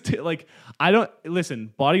 this is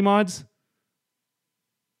listen, body mods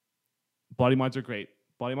are great.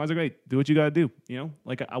 Body mods are great. Do what you got to do.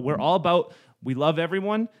 We're all about, we love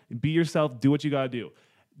everyone. Be yourself. Do what you got to do.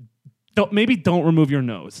 Don't remove your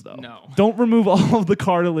nose, though. No. Don't remove all of the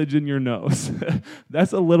cartilage in your nose.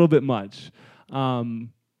 That's a little bit much.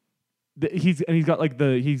 He's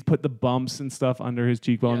put the bumps and stuff under his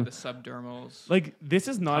cheekbone. Yeah, the subdermals. This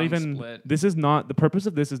is not tongue even, split. this is not, the purpose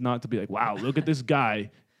of this is not to be like, wow, look at this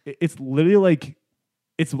guy. It's literally like,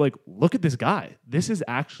 look at this guy. This is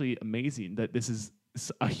actually amazing that this is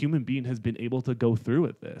a human being has been able to go through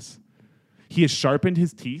with this. He has sharpened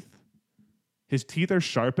his teeth. His teeth are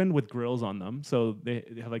sharpened with grills on them, so they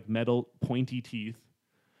have like metal pointy teeth.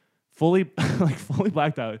 Fully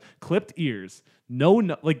blacked out, clipped ears,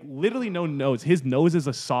 literally no nose. His nose is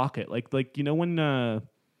a socket, when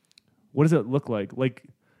what does it look like? Like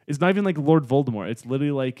it's not even like Lord Voldemort. It's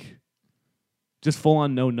literally like just full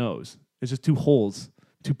on no nose. It's just two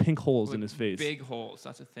pink holes in his face. Big holes.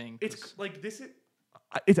 That's a thing. It's like this.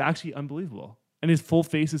 It's actually unbelievable. And his full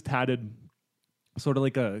face is tatted, sort of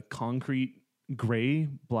like a concrete gray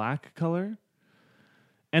black color.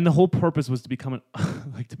 And the whole purpose was to become an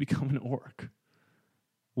orc.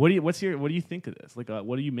 What do you think of this?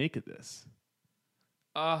 What do you make of this?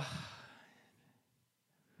 How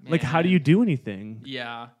do you do anything?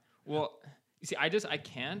 Yeah. Well, you see, I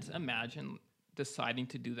can't imagine deciding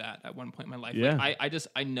to do that at one point in my life. Yeah.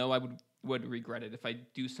 I know I would regret it if I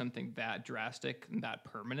do something that drastic and that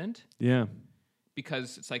permanent. Yeah.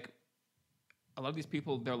 Because it's like a lot of these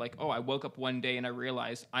people, they're like, oh, I woke up one day and I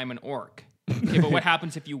realized I'm an orc. Okay, but what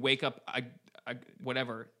happens if you wake up,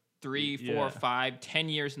 whatever, 3, 4, 5, 10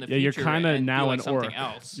 years in the future? You're kind of now an an orc.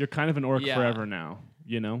 Else. You're kind of an orc forever now.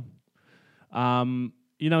 Here's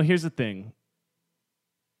the thing.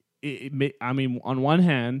 On one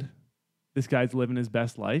hand, this guy's living his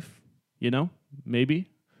best life. Maybe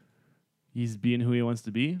he's being who he wants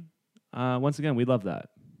to be. Once again, we love that.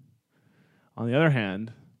 On the other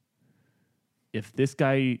hand, if this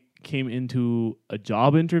guy came into a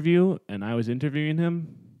job interview and I was interviewing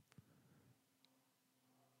him,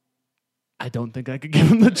 I don't think I could give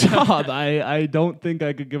him the job. I don't think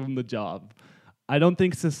I could give him the job. I don't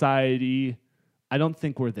think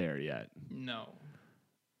we're there yet. No.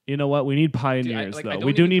 You know what? We need pioneers, Dude, though.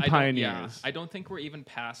 We do need pioneers. Yeah, I don't think we're even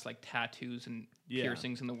past tattoos and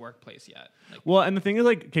piercings in the workplace yet. Well, and the thing is,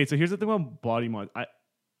 okay, so here's the thing about body mods.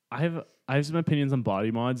 I have some opinions on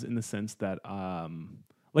body mods in the sense that,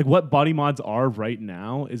 like what body mods are right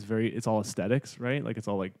now is it's all aesthetics, right? Like it's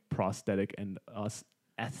all like prosthetic and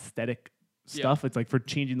aesthetic stuff. It's like for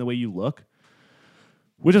changing the way you look,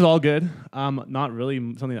 which is all good. Not really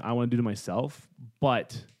something that I want to do to myself,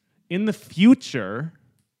 but in the future,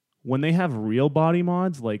 when they have real body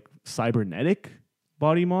mods, like cybernetic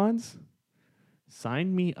body mods,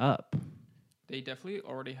 sign me up. They definitely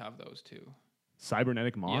already have those too.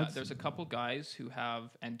 Cybernetic mods? Yeah, there's a couple guys who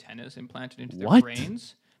have antennas implanted into their What?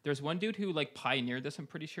 brains. There's one dude who like pioneered this, I'm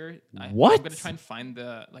pretty sure. What? I'm gonna try and find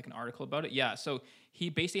an article about it. Yeah, so he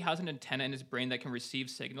basically has an antenna in his brain that can receive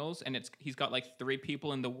signals, and he's got like 3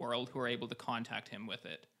 people in the world who are able to contact him with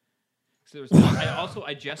it. So there's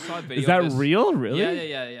I just saw a video. Is that of this. real? Really?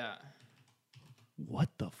 Yeah. What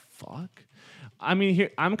the fuck? I mean, here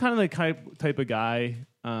I'm kind of the type of guy.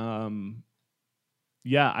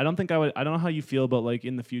 Yeah, I don't think I would. I don't know how you feel about like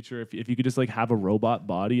in the future if you could just like have a robot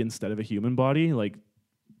body instead of a human body. Like,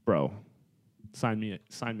 bro, sign me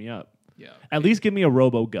up. Yeah. At least give me a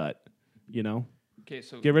robo gut. You know, Okay,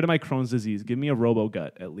 so get rid of my Crohn's disease. Give me a robo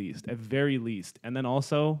gut at least, at very least, and then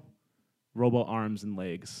also robo arms and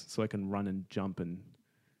legs so I can run and jump and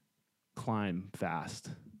climb fast.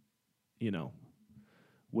 You know,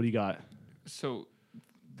 what do you got? So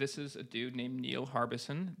this is a dude named Neil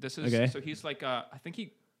Harbison. This is Okay. so he's like I think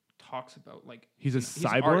he talks about like He's a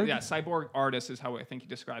cyborg? cyborg artist is how I think he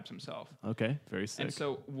describes himself. Okay, very sick. And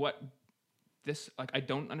so what this like I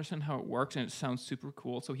don't understand how it works, and it sounds super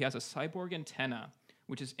cool. So he has a cyborg antenna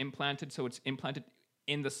which is implanted, so it's implanted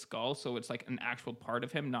in the skull, so it's like an actual part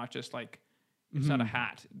of him, not just like it's not a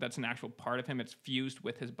hat. That's an actual part of him. It's fused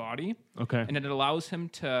with his body. Okay. And it allows him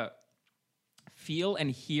to feel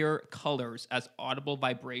and hear colors as audible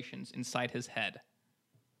vibrations inside his head.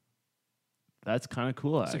 That's kind of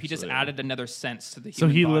cool, So he just actually. added another sense to the So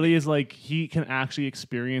human he body. literally is like, he can actually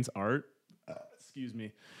experience art. Excuse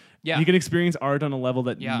me. Yeah. He can experience art on a level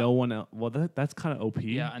that Yeah. no one else. Well, that's kind of OP.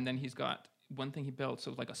 Yeah, and then he's got one thing he built,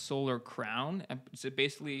 so like a solar crown. And so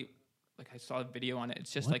basically, like I saw a video on it.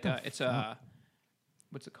 It's just What like the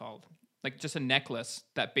what's it called? Like just a necklace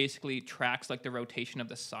that basically tracks like the rotation of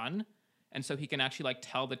the sun. And so he can actually like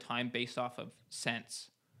tell the time based off of sense.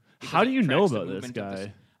 Because How do it you know tracks the about this movement of the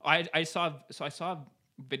guy? I saw a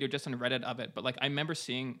video just on Reddit of it, but like I remember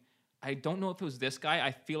seeing, I don't know if it was this guy.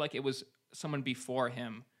 I feel like it was someone before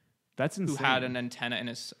him That's who insane. had an antenna in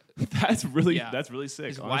his. That's really Yeah. that's really sick.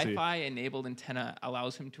 His honestly. Wi-Fi enabled antenna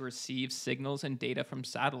allows him to receive signals and data from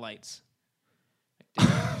satellites.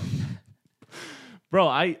 Bro,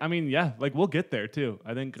 I mean, yeah, like we'll get there too.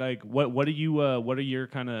 I think like what are your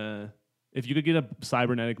kind of, if you could get a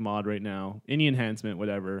cybernetic mod right now, any enhancement,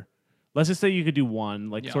 whatever. Let's just say you could do one,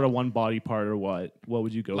 like Yeah. sort of one body part or what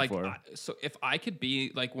would you go Like, for? so if I could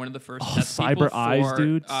be like one of the first Oh, test people cyber eyes, for,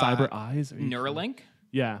 dude. Cyber eyes. Are you Neuralink,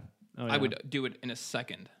 Yeah. Oh, yeah. I would do it in a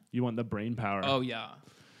second. You want the brain power. Oh yeah.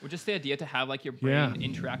 Or just the idea to have like your Yeah. brain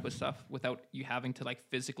interact with stuff without you having to like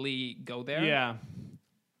physically go there. Yeah.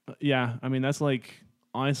 Yeah. I mean, that's like,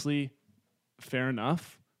 honestly, fair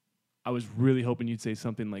enough. I was really hoping you'd say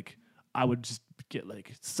something like, I would just get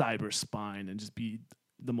like cyber spine and just be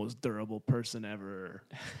the most durable person ever.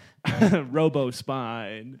 Robo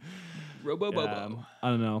spine. Robo Bobo. I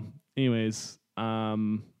don't know. Anyways,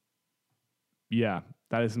 yeah,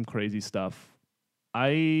 that is some crazy stuff.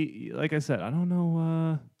 Like I said, I don't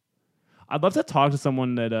know. I'd love to talk to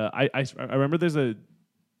someone that I remember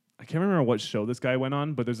I can't remember what show this guy went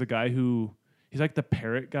on, but there's a guy he's like the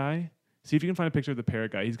parrot guy. See if you can find a picture of the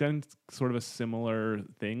parrot guy. He's gotten sort of a similar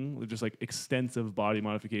thing, with just like extensive body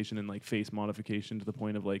modification and like face modification to the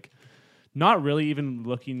point of like not really even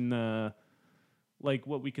looking like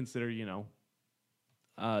what we consider, you know,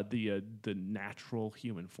 the natural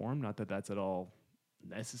human form. Not that that's at all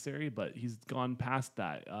necessary, but he's gone past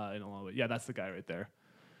that in a lot of ways. Yeah, that's the guy right there.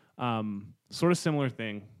 Sort of similar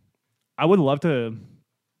thing. I would love to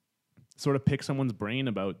sort of pick someone's brain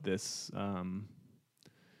about this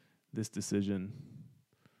this decision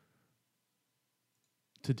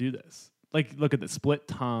to do this. Like, look at the split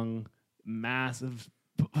tongue, massive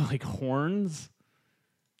like horns.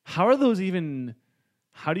 How do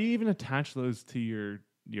you even attach those to your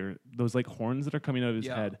those like horns that are coming out of his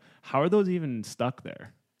Yeah. head? How are those even stuck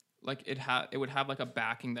there? Like it would have like a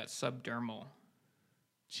backing that's subdermal.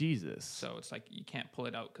 Jesus. So it's like you can't pull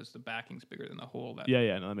it out because the backing's bigger than the hole.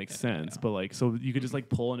 Yeah, no, that makes sense. yeah. But like, so you could just like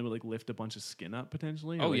pull and it would like lift a bunch of skin up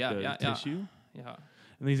potentially. Or, Oh, like, yeah, the yeah. tissue. Yeah.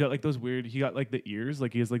 And he's got like those weird. He got like the ears,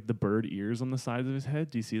 like he has like the bird ears on the sides of his head.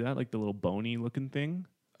 Do you see that? Like the little bony looking thing.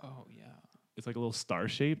 Oh yeah. It's like a little star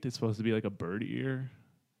shaped. It's supposed to be like a bird ear.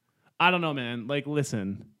 I don't know, man. Like,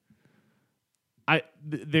 listen,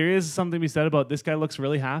 there is something to be said about this guy looks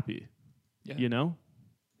really happy. Yeah. You know?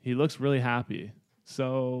 He looks really happy.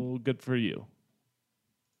 So good for you.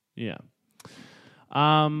 Yeah.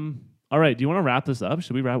 All right. Do you want to wrap this up?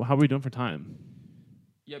 Should we wrap? How are we doing for time?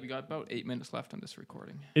 Yeah, we got about 8 minutes left on this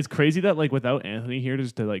recording. It's crazy that like without Anthony here,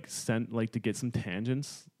 just to like to get some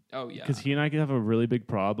tangents. Oh yeah. Because he and I could have a really big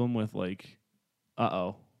problem with like,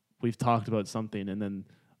 we've talked about something and then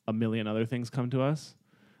a million other things come to us.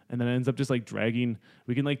 And then it ends up just like dragging.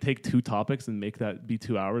 We can like take 2 topics and make that be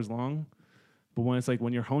 2 hours long. But when it's like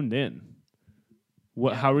when you're honed in,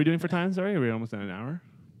 how are we doing for time? Sorry, are we almost at an hour?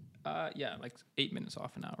 Yeah, like 8 minutes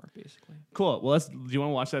off an hour, basically. Cool. Well, do you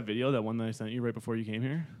want to watch that video, that one that I sent you right before you came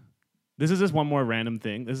here? This is just one more random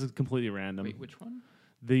thing. This is completely random. Wait, which one?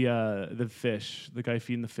 The fish, the guy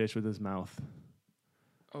feeding the fish with his mouth.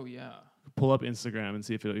 Oh yeah. Pull up Instagram and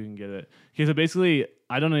see if you can get it. Okay, so basically,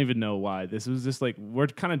 I don't even know why. This was just like, we're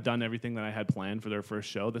kind of done everything that I had planned for their first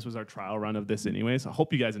show. This was our trial run of this anyways. I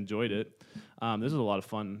hope you guys enjoyed it. This was a lot of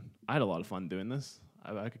fun. I had a lot of fun doing this.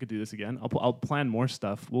 I could do this again. I'll plan more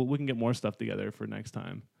stuff. We can get more stuff together for next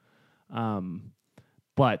time.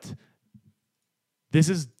 But this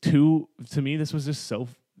is to me, this was just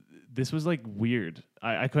this was like weird.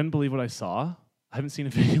 I couldn't believe what I saw. I haven't seen a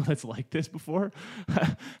video that's like this before.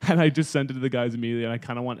 And I just sent it to the guys immediately, and I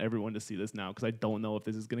kind of want everyone to see this now because I don't know if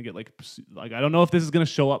this is going to get like I don't know if this is going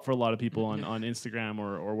to show up for a lot of people on Instagram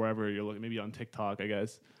or wherever you're looking, maybe on TikTok, I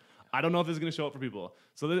guess. I don't know if this is going to show up for people.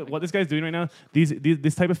 So what this guy's doing right now,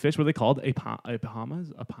 this type of fish, what are they called?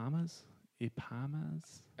 Arapimas?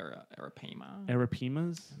 Arapaima.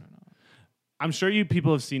 Arapimas? I don't know. I'm sure you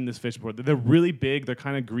people have seen this fish before. They're really big. They're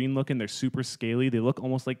kind of green looking. They're super scaly. They look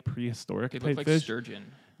almost like prehistoric They type look like fish. sturgeon.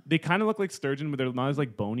 They kind of look like sturgeon, but they're not as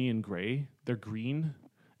like bony and gray. They're green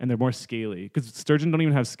and they're more scaly because sturgeon don't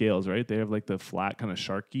even have scales, right? They have like the flat kind of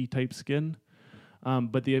sharky type skin.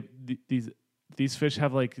 But these fish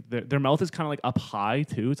have like their mouth is kind of like up high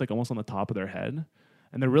too. It's like almost on the top of their head,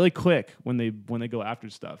 and they're really quick when they go after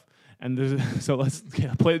stuff. And so let's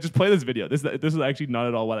play this video. This is actually not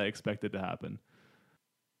at all what I expected to happen,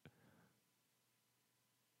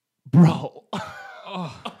 bro.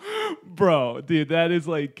 Bro, dude, that is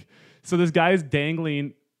like, so this guy is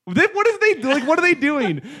dangling. What is they like? What are they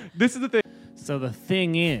doing? This is the thing. So the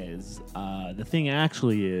thing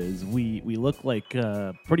actually is, we look like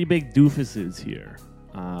pretty big doofuses here.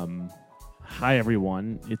 Hi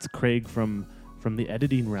everyone, it's Craig from the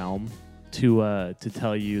editing realm to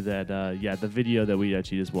tell you that the video that we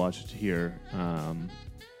actually just watched here,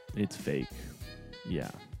 it's fake.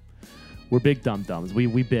 Yeah. We're big dum-dums.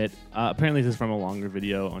 We bit. Apparently this is from a longer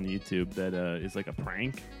video on YouTube that is like a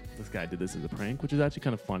prank. This guy did this as a prank, which is actually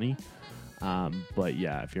kind of funny. But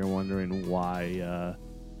yeah, if you're wondering why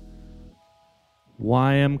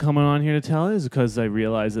I'm coming on here to tell it, is because I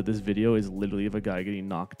realized that this video is literally of a guy getting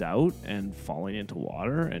knocked out and falling into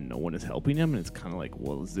water and no one is helping him. And it's kind of like,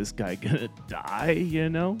 well, is this guy gonna die, you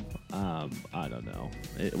know? I don't know.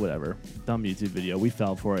 Whatever. Dumb YouTube video. We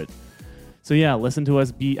fell for it. So yeah, listen to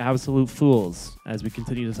us be absolute fools as we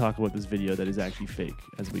continue to talk about this video that is actually fake,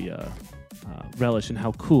 as we relish in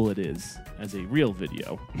how cool it is as a real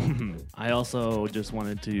video. I also just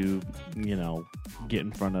wanted to, get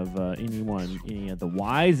in front of any of the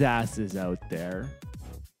wise asses out there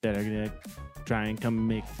that are gonna try and come and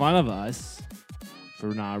make fun of us for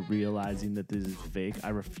not realizing that this is fake. I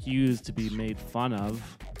refuse to be made fun of.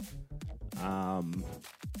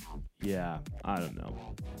 Yeah, I don't know.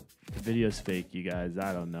 The video's fake, you guys.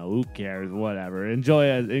 I don't know. Who cares? Whatever. Enjoy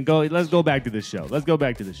it and go. Let's go back to the show.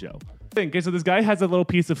 Okay, so this guy has a little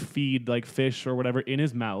piece of feed, like fish or whatever, in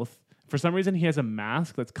his mouth. For some reason, he has a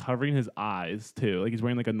mask that's covering his eyes too. Like he's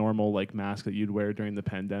wearing like a normal like mask that you'd wear during the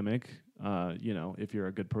pandemic. If you're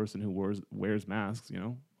a good person who wears masks,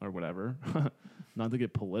 or whatever. Not to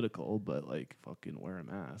get political, but like fucking wear a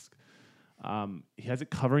mask. He has it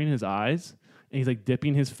covering his eyes, and he's like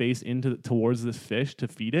dipping his face towards this fish to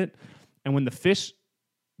feed it. And when the fish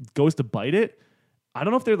goes to bite it, I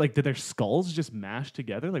don't know if they're like, did their skulls just mash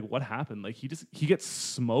together? Like what happened? Like he gets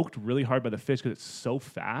smoked really hard by the fish because it's so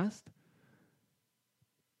fast.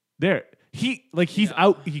 He's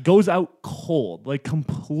out. He goes out cold, like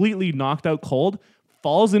completely knocked out cold.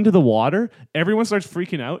 Falls into the water. Everyone starts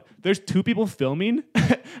freaking out. There's 2 people filming,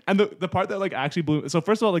 and the part that like actually blew. So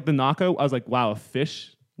first of all, like the knockout, I was like, wow, a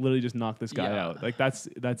fish literally just knocked this guy out. Like that's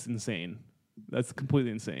insane. That's completely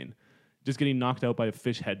insane. Just getting knocked out by a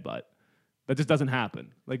fish headbutt. That just doesn't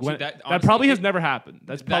happen. Like when that- that honestly, probably has it- never happened.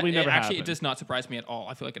 That's probably never actually, happened. it does not surprise me at all.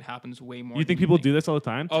 I feel like it happens way more. You think than people do this all the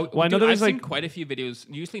time? Oh, well, I know dude, there's I've seen like quite a few videos.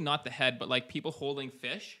 Usually not the head, but like people holding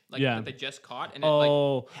fish, like Yeah. that they just caught, and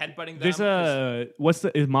oh, like headbutting them. there's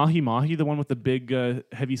 'cause- is Mahi Mahi the one with the big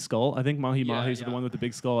heavy skull? I think Mahi Yeah, Mahi is yeah. the one with the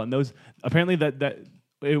big skull, and those apparently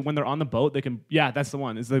when they're on the boat they can that's the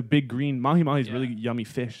one. It's the big green Mahi Mahi is Yeah. really yummy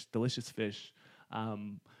fish, delicious fish.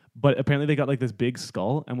 But apparently they got like this big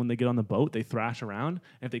skull, and when they get on the boat, they thrash around.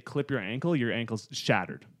 And if they clip your ankle's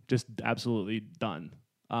shattered, just absolutely done.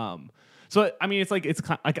 So I mean, it's like it's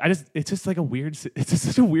just like a weird. It's just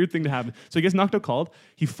such a weird thing to happen. So he gets knocked out cold.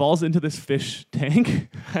 He falls into this fish tank.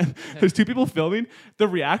 And there's two people filming. The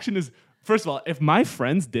reaction is, first of all, if my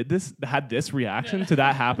friends had this reaction to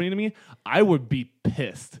that happening to me, I would be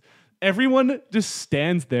pissed. Everyone just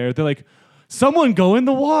stands there. They're like, someone go in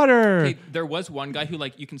the water. Okay, there was one guy who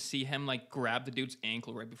like you can see him like grab the dude's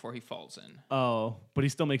ankle right before he falls in. Oh, but he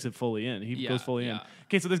still makes it fully in. He Yeah, goes fully in. yeah.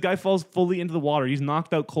 Okay, so this guy falls fully into the water. He's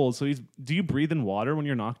knocked out cold. So do you breathe in water when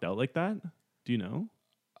you're knocked out like that? Do you know?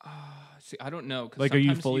 See, I don't know because Like, are you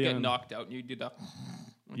sometimes fully you get on- knocked out and you do the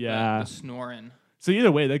Yeah. the snoring. So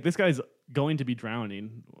either way, like this guy's going to be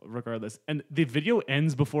drowning regardless. And the video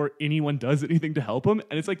ends before anyone does anything to help him.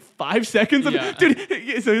 And it's like 5 seconds of Yeah.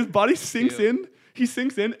 dude. So his body sinks Ew. in. He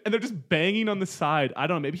sinks in and they're just banging on the side. I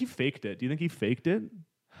don't know. Maybe he faked it. Do you think he faked it?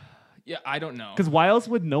 Yeah, I don't know. Because why else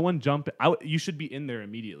would no one jump out? You should be in there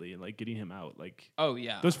immediately and like getting him out. Like Oh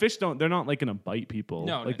yeah. those fish they're not like gonna bite people.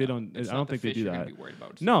 no, like no, they no. don't. It's I not don't the think they fish do you're gonna that. Be worried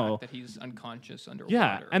about. It's the No. fact that he's unconscious underwater.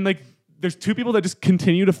 Yeah, and like there's two people that just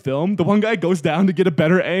continue to film. The one guy goes down to get a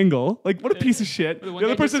better angle. Like what a piece of shit. the The one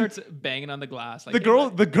other guy just person, starts banging on the glass. Like, the hey, girl,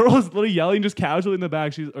 bud. the girl is literally yelling just casually in the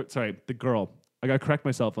back. The girl. I gotta correct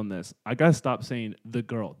myself on this. I gotta stop saying the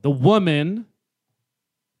girl. The woman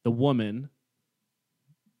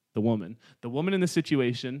in this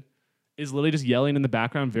situation is literally just yelling in the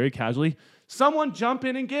background very casually, someone jump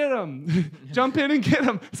in and get him. Jump in and get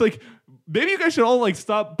him. It's like, maybe you guys should all like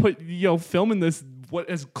stop filming this, what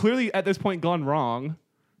has clearly at this point gone wrong,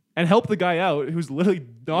 and help the guy out who's literally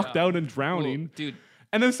knocked Yeah. out and drowning. Well, dude.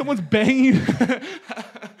 And then someone's banging.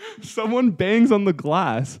 Someone bangs on the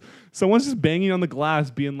glass. Someone's just banging on the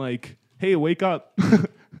glass being like, hey, wake up.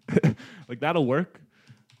 Like that'll work.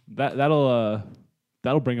 That'll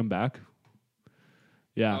bring him back.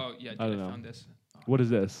 Yeah. Oh yeah, dude, I don't know. found this. What is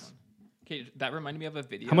this? Okay, that reminded me of a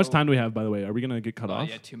video. How much time do we have, by the way? Are we gonna get cut Oh off?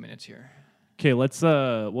 yeah, 2 minutes here. Okay, let's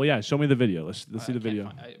show me the video. Let's see I the can't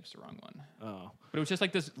video. It was the wrong one. Oh. But it was just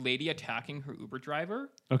like this lady attacking her Uber driver,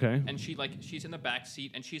 Okay. and she's in the back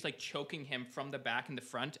seat, and she's like choking him from the back and the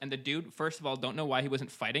front. And the dude, first of all, don't know why he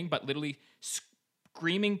wasn't fighting, but literally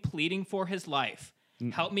screaming, pleading for his life.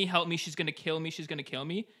 Help me, she's gonna kill me, she's gonna kill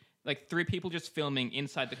me. Like 3 people just filming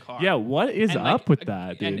inside the car. Yeah, what is And, up like, with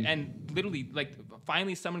that, dude? And literally, like,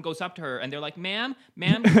 finally someone goes up to her and they're like, ma'am,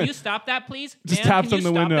 can you stop that, please? Just Ma'am, taps can you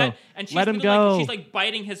on the stop window. that?" And she's Let him literally, like, go. she's like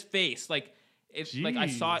biting his face. Like, it's like I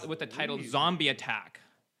saw it Jeez, with the title please. "Zombie Attack."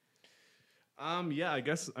 Yeah, I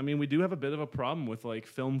guess. I mean, we do have a bit of a problem with like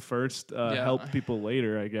film first, Yeah. help people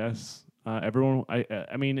later. I guess everyone.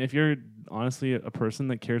 I mean, if you're honestly a person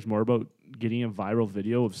that cares more about getting a viral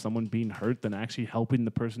video of someone being hurt than actually helping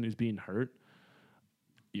the person who's being hurt,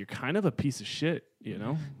 you're kind of a piece of shit. You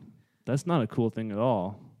know, that's not a cool thing at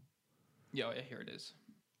all. Yeah, here it is.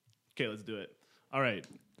 Okay, let's do it. All right.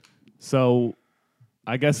 So,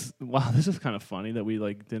 I guess. Wow, this is kind of funny that we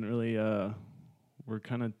like didn't really. We're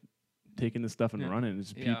kind of taking this stuff and running.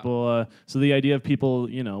 It's Yeah. people. So the idea of people,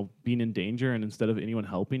 being in danger, and instead of anyone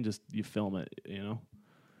helping, just you film it.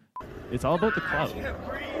 It's all about the clout. I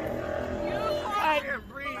can't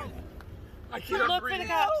breathe. I can't Look for breathe. the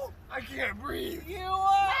cops. I can't breathe. You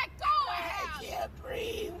let go I ahead. can't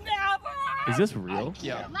breathe. Never. Is this real?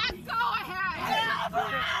 Yeah. Let go ahead. Never.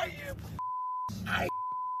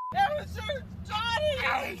 Never, sir.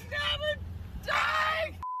 Johnny. Never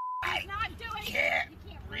die. He's not doing Can't it.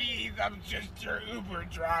 You can't breathe. I'm just your Uber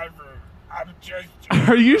driver. I'm just.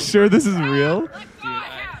 Are you sure this is real? Let go Dude,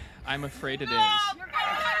 ahead. I'm afraid it No, is. you're gonna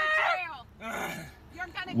go to jail. You're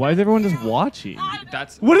gonna Why go is to everyone just jail. watching?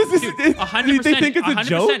 That's What is this? Dude, They 100%. think it's a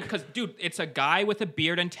joke? Because, dude, it's a guy with a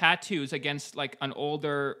beard and tattoos against like an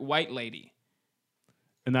older white lady.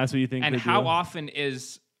 And that's what you think? And they how do? often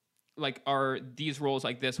are these roles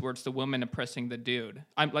like this where it's the woman oppressing the dude?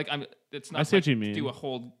 It's not I see like what you mean. do a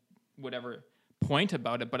whole whatever point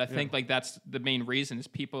about it, but I think like that's the main reason is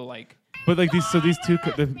people like But like these two,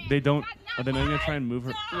 they don't. Are they not gonna try and move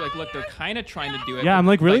her? look, they're kind of trying to do it. Yeah, but, I'm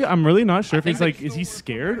like really, I'm really not sure if think it's like, that- is he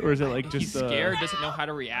scared or is it like just he's scared, doesn't know how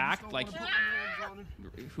to react. Like,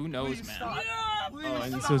 who knows, man? Oh,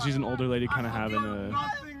 and so she's an older lady kind of having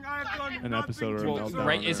an episode or a Well, meltdown.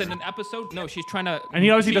 right? Is it an episode? No, she's trying to. And he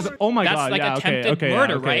obviously she's- doesn't. Oh my that's god! like yeah, attempted okay,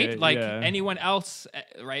 murder, okay, right? Like yeah. anyone else,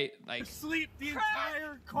 right? Like, Sleep the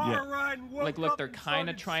entire car Yeah. ride. like, look, they're kind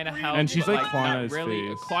of trying to help, And she's, but, like, clawing not at his really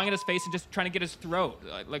face. clawing at his face and just trying to get his throat,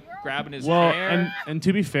 like grabbing his Well, hair. and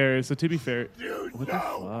to be fair, what the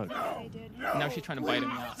fuck? Now she's trying to bite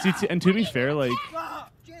him out. See, and to be fair, like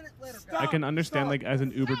Janet, let her I can understand like as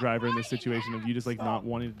an Uber driver in this situation of you just like not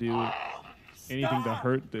wanting to do anything to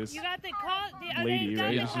hurt this You got the call. lady,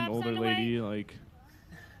 right? She's an older lady. Like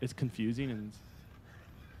it's confusing and.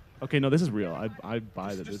 Okay, no, this is real. I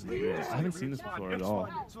buy that this is real. I haven't seen this before at all.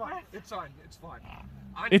 It's fine. It's fine. It's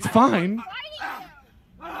fine. It's fine.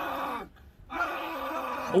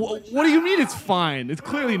 What do you mean it's fine? It's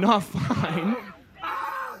clearly not fine.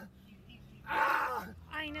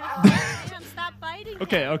 I know. Damn, stop biting.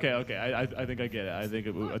 Okay. I think I get it. I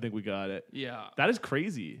think we got it. Yeah. That is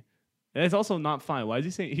crazy. And it's also not fine. Why is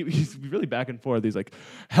he saying he's really back and forth? He's like,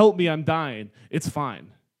 "Help me, I'm dying." It's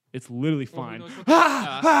fine. It's literally Well, who fine. knows what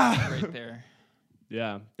right there.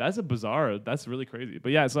 Yeah, that's a bizarre. That's really crazy.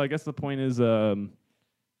 But yeah, so I guess the point is, you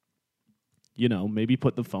know, maybe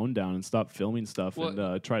put the phone down and stop filming stuff Well,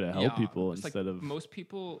 and try to help Yeah, people it's instead like of most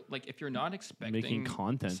people, like if you're not expecting making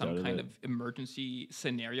content some out of kind it. of emergency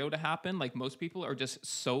scenario to happen, like most people are just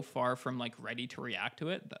so far from like ready to react to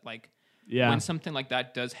it that like Yeah. when something like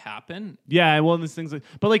that does happen, Yeah, well, there's things like,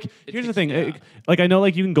 but like, here's the takes- thing. yeah. Like, I know,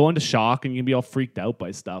 like, you can go into shock and you can be all freaked out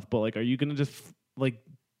by stuff, but like, are you gonna just like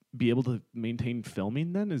be able to maintain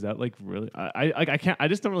filming? Then is that like really? I can't. I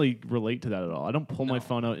just don't really relate to that at all. I don't pull my No.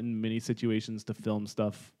 phone out in many situations to film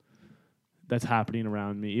stuff that's happening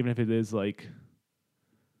around me, even if it is like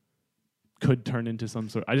could turn into some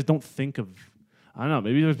sort. I just don't think of. I don't know.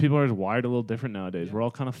 Maybe there's people are just wired a little different nowadays. Yeah. We're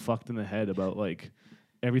all kind of fucked in the head about like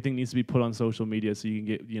everything needs to be put on social media so you can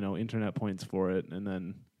get, you know, internet points for it, and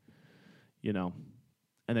then, you know,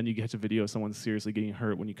 and then you catch a video of someone seriously getting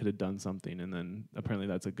hurt when you could have done something, and then apparently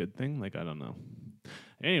that's a good thing. Like, I don't know.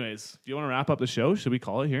 Anyways, do you want to wrap up the show? Should we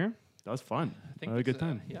call it here? That was fun. I think I had a good it's,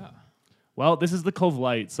 time. Yeah. Well, this is the Cove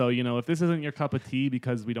Light, so you know, if this isn't your cup of tea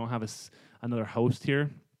because we don't have another host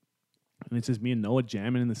here, and it's just me and Noah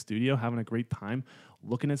jamming in the studio, having a great time,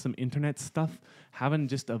 looking at some internet stuff, having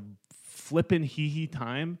just a flippin' hee-hee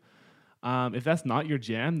time. If that's not your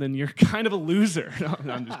jam, then you're kind of a loser. No,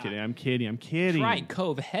 I'm just kidding. I'm kidding. Try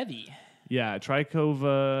Cove Heavy. Yeah, try Cove,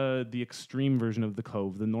 the extreme version of the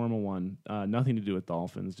Cove, the normal one. Nothing to do with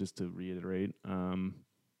dolphins, just to reiterate.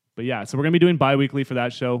 But yeah, so we're going to be doing bi-weekly for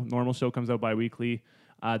that show. Normal show comes out bi-weekly.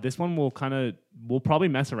 This one we'll probably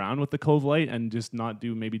mess around with the Cove Light and just not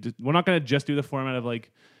do we're not going to just do the format of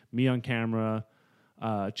like me on camera,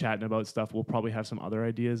 chatting about stuff. We'll probably have some other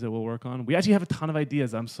ideas that we'll work on. We actually have a ton of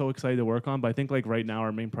ideas I'm so excited to work on, but I think like right now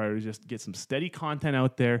our main priority is just get some steady content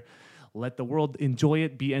out there, let the world enjoy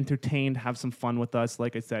it, be entertained, have some fun with us.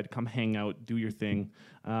 Like I said, come hang out, do your thing,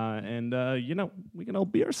 and you know, we can all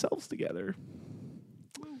be ourselves together.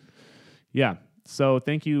 Yeah. So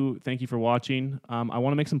thank you for watching. I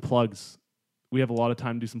want to make some plugs. We have a lot of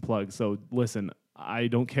time to do some plugs. So listen, I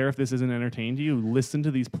don't care if this isn't entertaining to you. Listen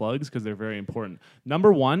to these plugs because they're very important.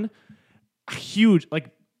 Number one, huge,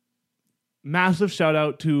 like massive shout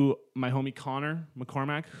out to my homie Connor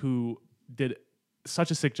McCormack, who did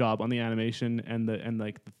such a sick job on the animation and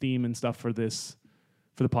the theme and stuff for the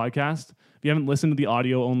podcast. If you haven't listened to the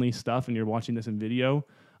audio only stuff and you're watching this in video,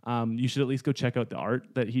 you should at least go check out the art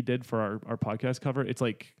that he did for our podcast cover.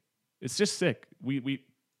 It's just sick. We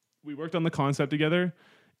worked on the concept together,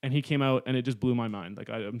 and he came out, and it just blew my mind. Like,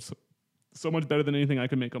 I'm so much better than anything I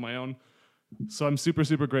could make on my own. So I'm super,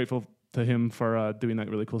 super grateful to him for doing that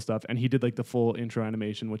really cool stuff. And he did like the full intro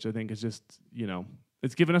animation, which I think is just, you know,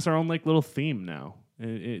 it's given us our own like little theme now.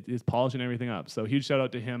 It's polishing everything up. So huge shout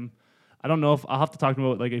out to him. I don't know if I'll have to talk to him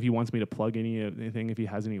about like if he wants me to plug anything, if he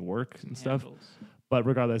has any work and stuff. Handles. But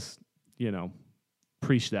regardless, you know,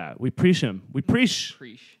 preach that. We preach him. We preach.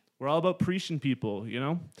 We're all about preaching people, you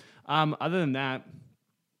know? Other than that,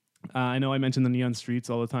 I know I mention the Neon Streets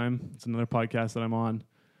all the time. It's another podcast that I'm on.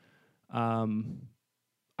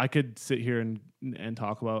 I could sit here and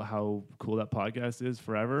talk about how cool that podcast is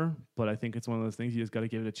forever, but I think it's one of those things you just got to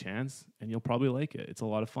give it a chance, and you'll probably like it. It's a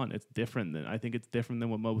lot of fun. It's different than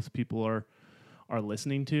what most people are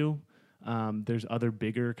listening to. There's other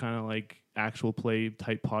bigger kind of like actual play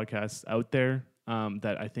type podcasts out there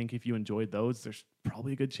that I think if you enjoyed those, there's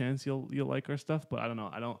probably a good chance you'll like our stuff. But I don't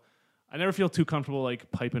know. I never feel too comfortable like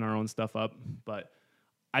piping our own stuff up. But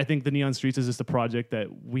I think the Neon Streets is just a project that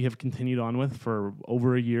we have continued on with for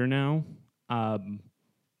over a year now.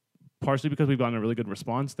 partially because we've gotten a really good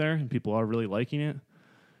response there and people are really liking it.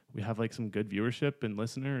 We have like some good viewership and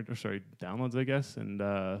downloads, I guess. And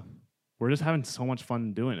we're just having so much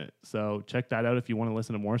fun doing it. So check that out if you want to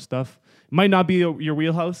listen to more stuff. It might not be your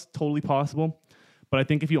wheelhouse, totally possible. But I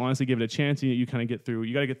think if you honestly give it a chance, you kind of get through,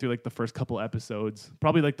 you got to get through like the first couple episodes,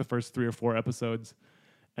 probably like the first 3 or 4 episodes.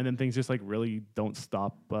 And then things just like really don't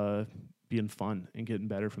stop being fun and getting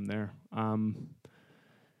better from there.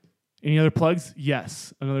 Any other plugs?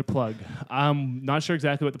 Yes, another plug. I'm not sure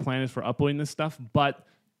exactly what the plan is for uploading this stuff, but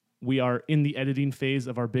we are in the editing phase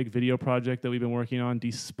of our big video project that we've been working on,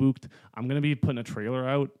 Despooked. I'm going to be putting a trailer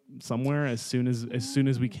out somewhere as soon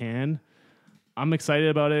as we can. I'm excited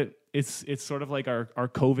about it. It's sort of like our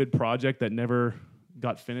COVID project that never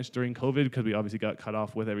got finished during COVID because we obviously got cut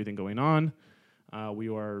off with everything going on. We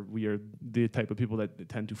are the type of people that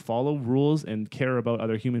tend to follow rules and care about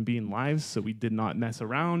other human being lives, so we did not mess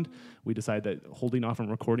around. We decided that holding off on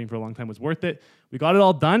recording for a long time was worth it. We got it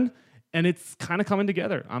all done, and it's kind of coming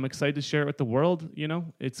together. I'm excited to share it with the world. You know,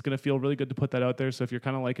 it's going to feel really good to put that out there. So if you're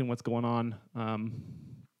kind of liking what's going on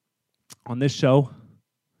this show,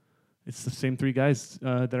 it's the same 3 guys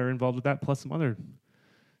that are involved with that, plus some other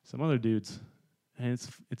dudes, and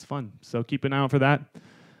it's fun. So keep an eye out for that.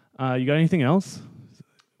 You got anything else?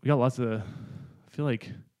 We got lots of. I feel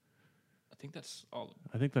like. I think that's all.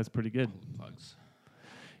 I think that's pretty good. Plugs.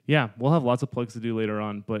 Yeah, we'll have lots of plugs to do later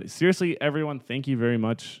on. But seriously, everyone, thank you very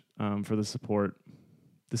much for the support.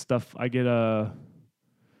 This stuff I get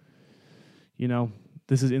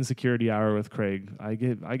this is insecurity hour with Craig. I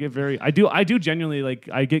do genuinely like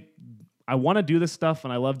I want to do this stuff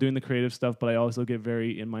and I love doing the creative stuff, but I also get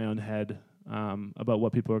very in my own head about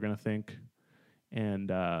what people are going to think.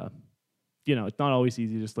 And, it's not always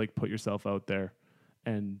easy to just like put yourself out there,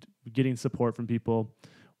 and getting support from people,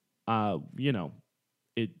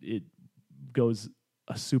 it goes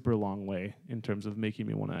a super long way in terms of making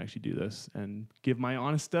me want to actually do this and give my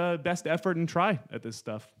honest best effort and try at this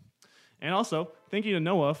stuff. And also, thank you to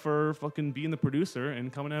Noah for fucking being the producer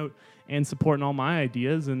and coming out and supporting all my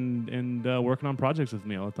ideas and working on projects with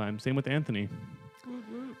me all the time. Same with Anthony.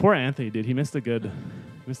 Poor Anthony, dude. He missed a good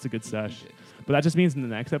sesh. But that just means in the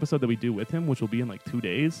next episode that we do with him, which will be in like 2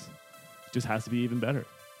 days, it just has to be even better.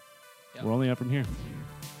 Yep. We're only up from here.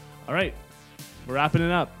 All right. We're wrapping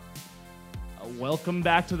it up. Welcome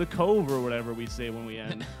back to the Cove, or whatever we say when we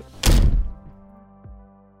end.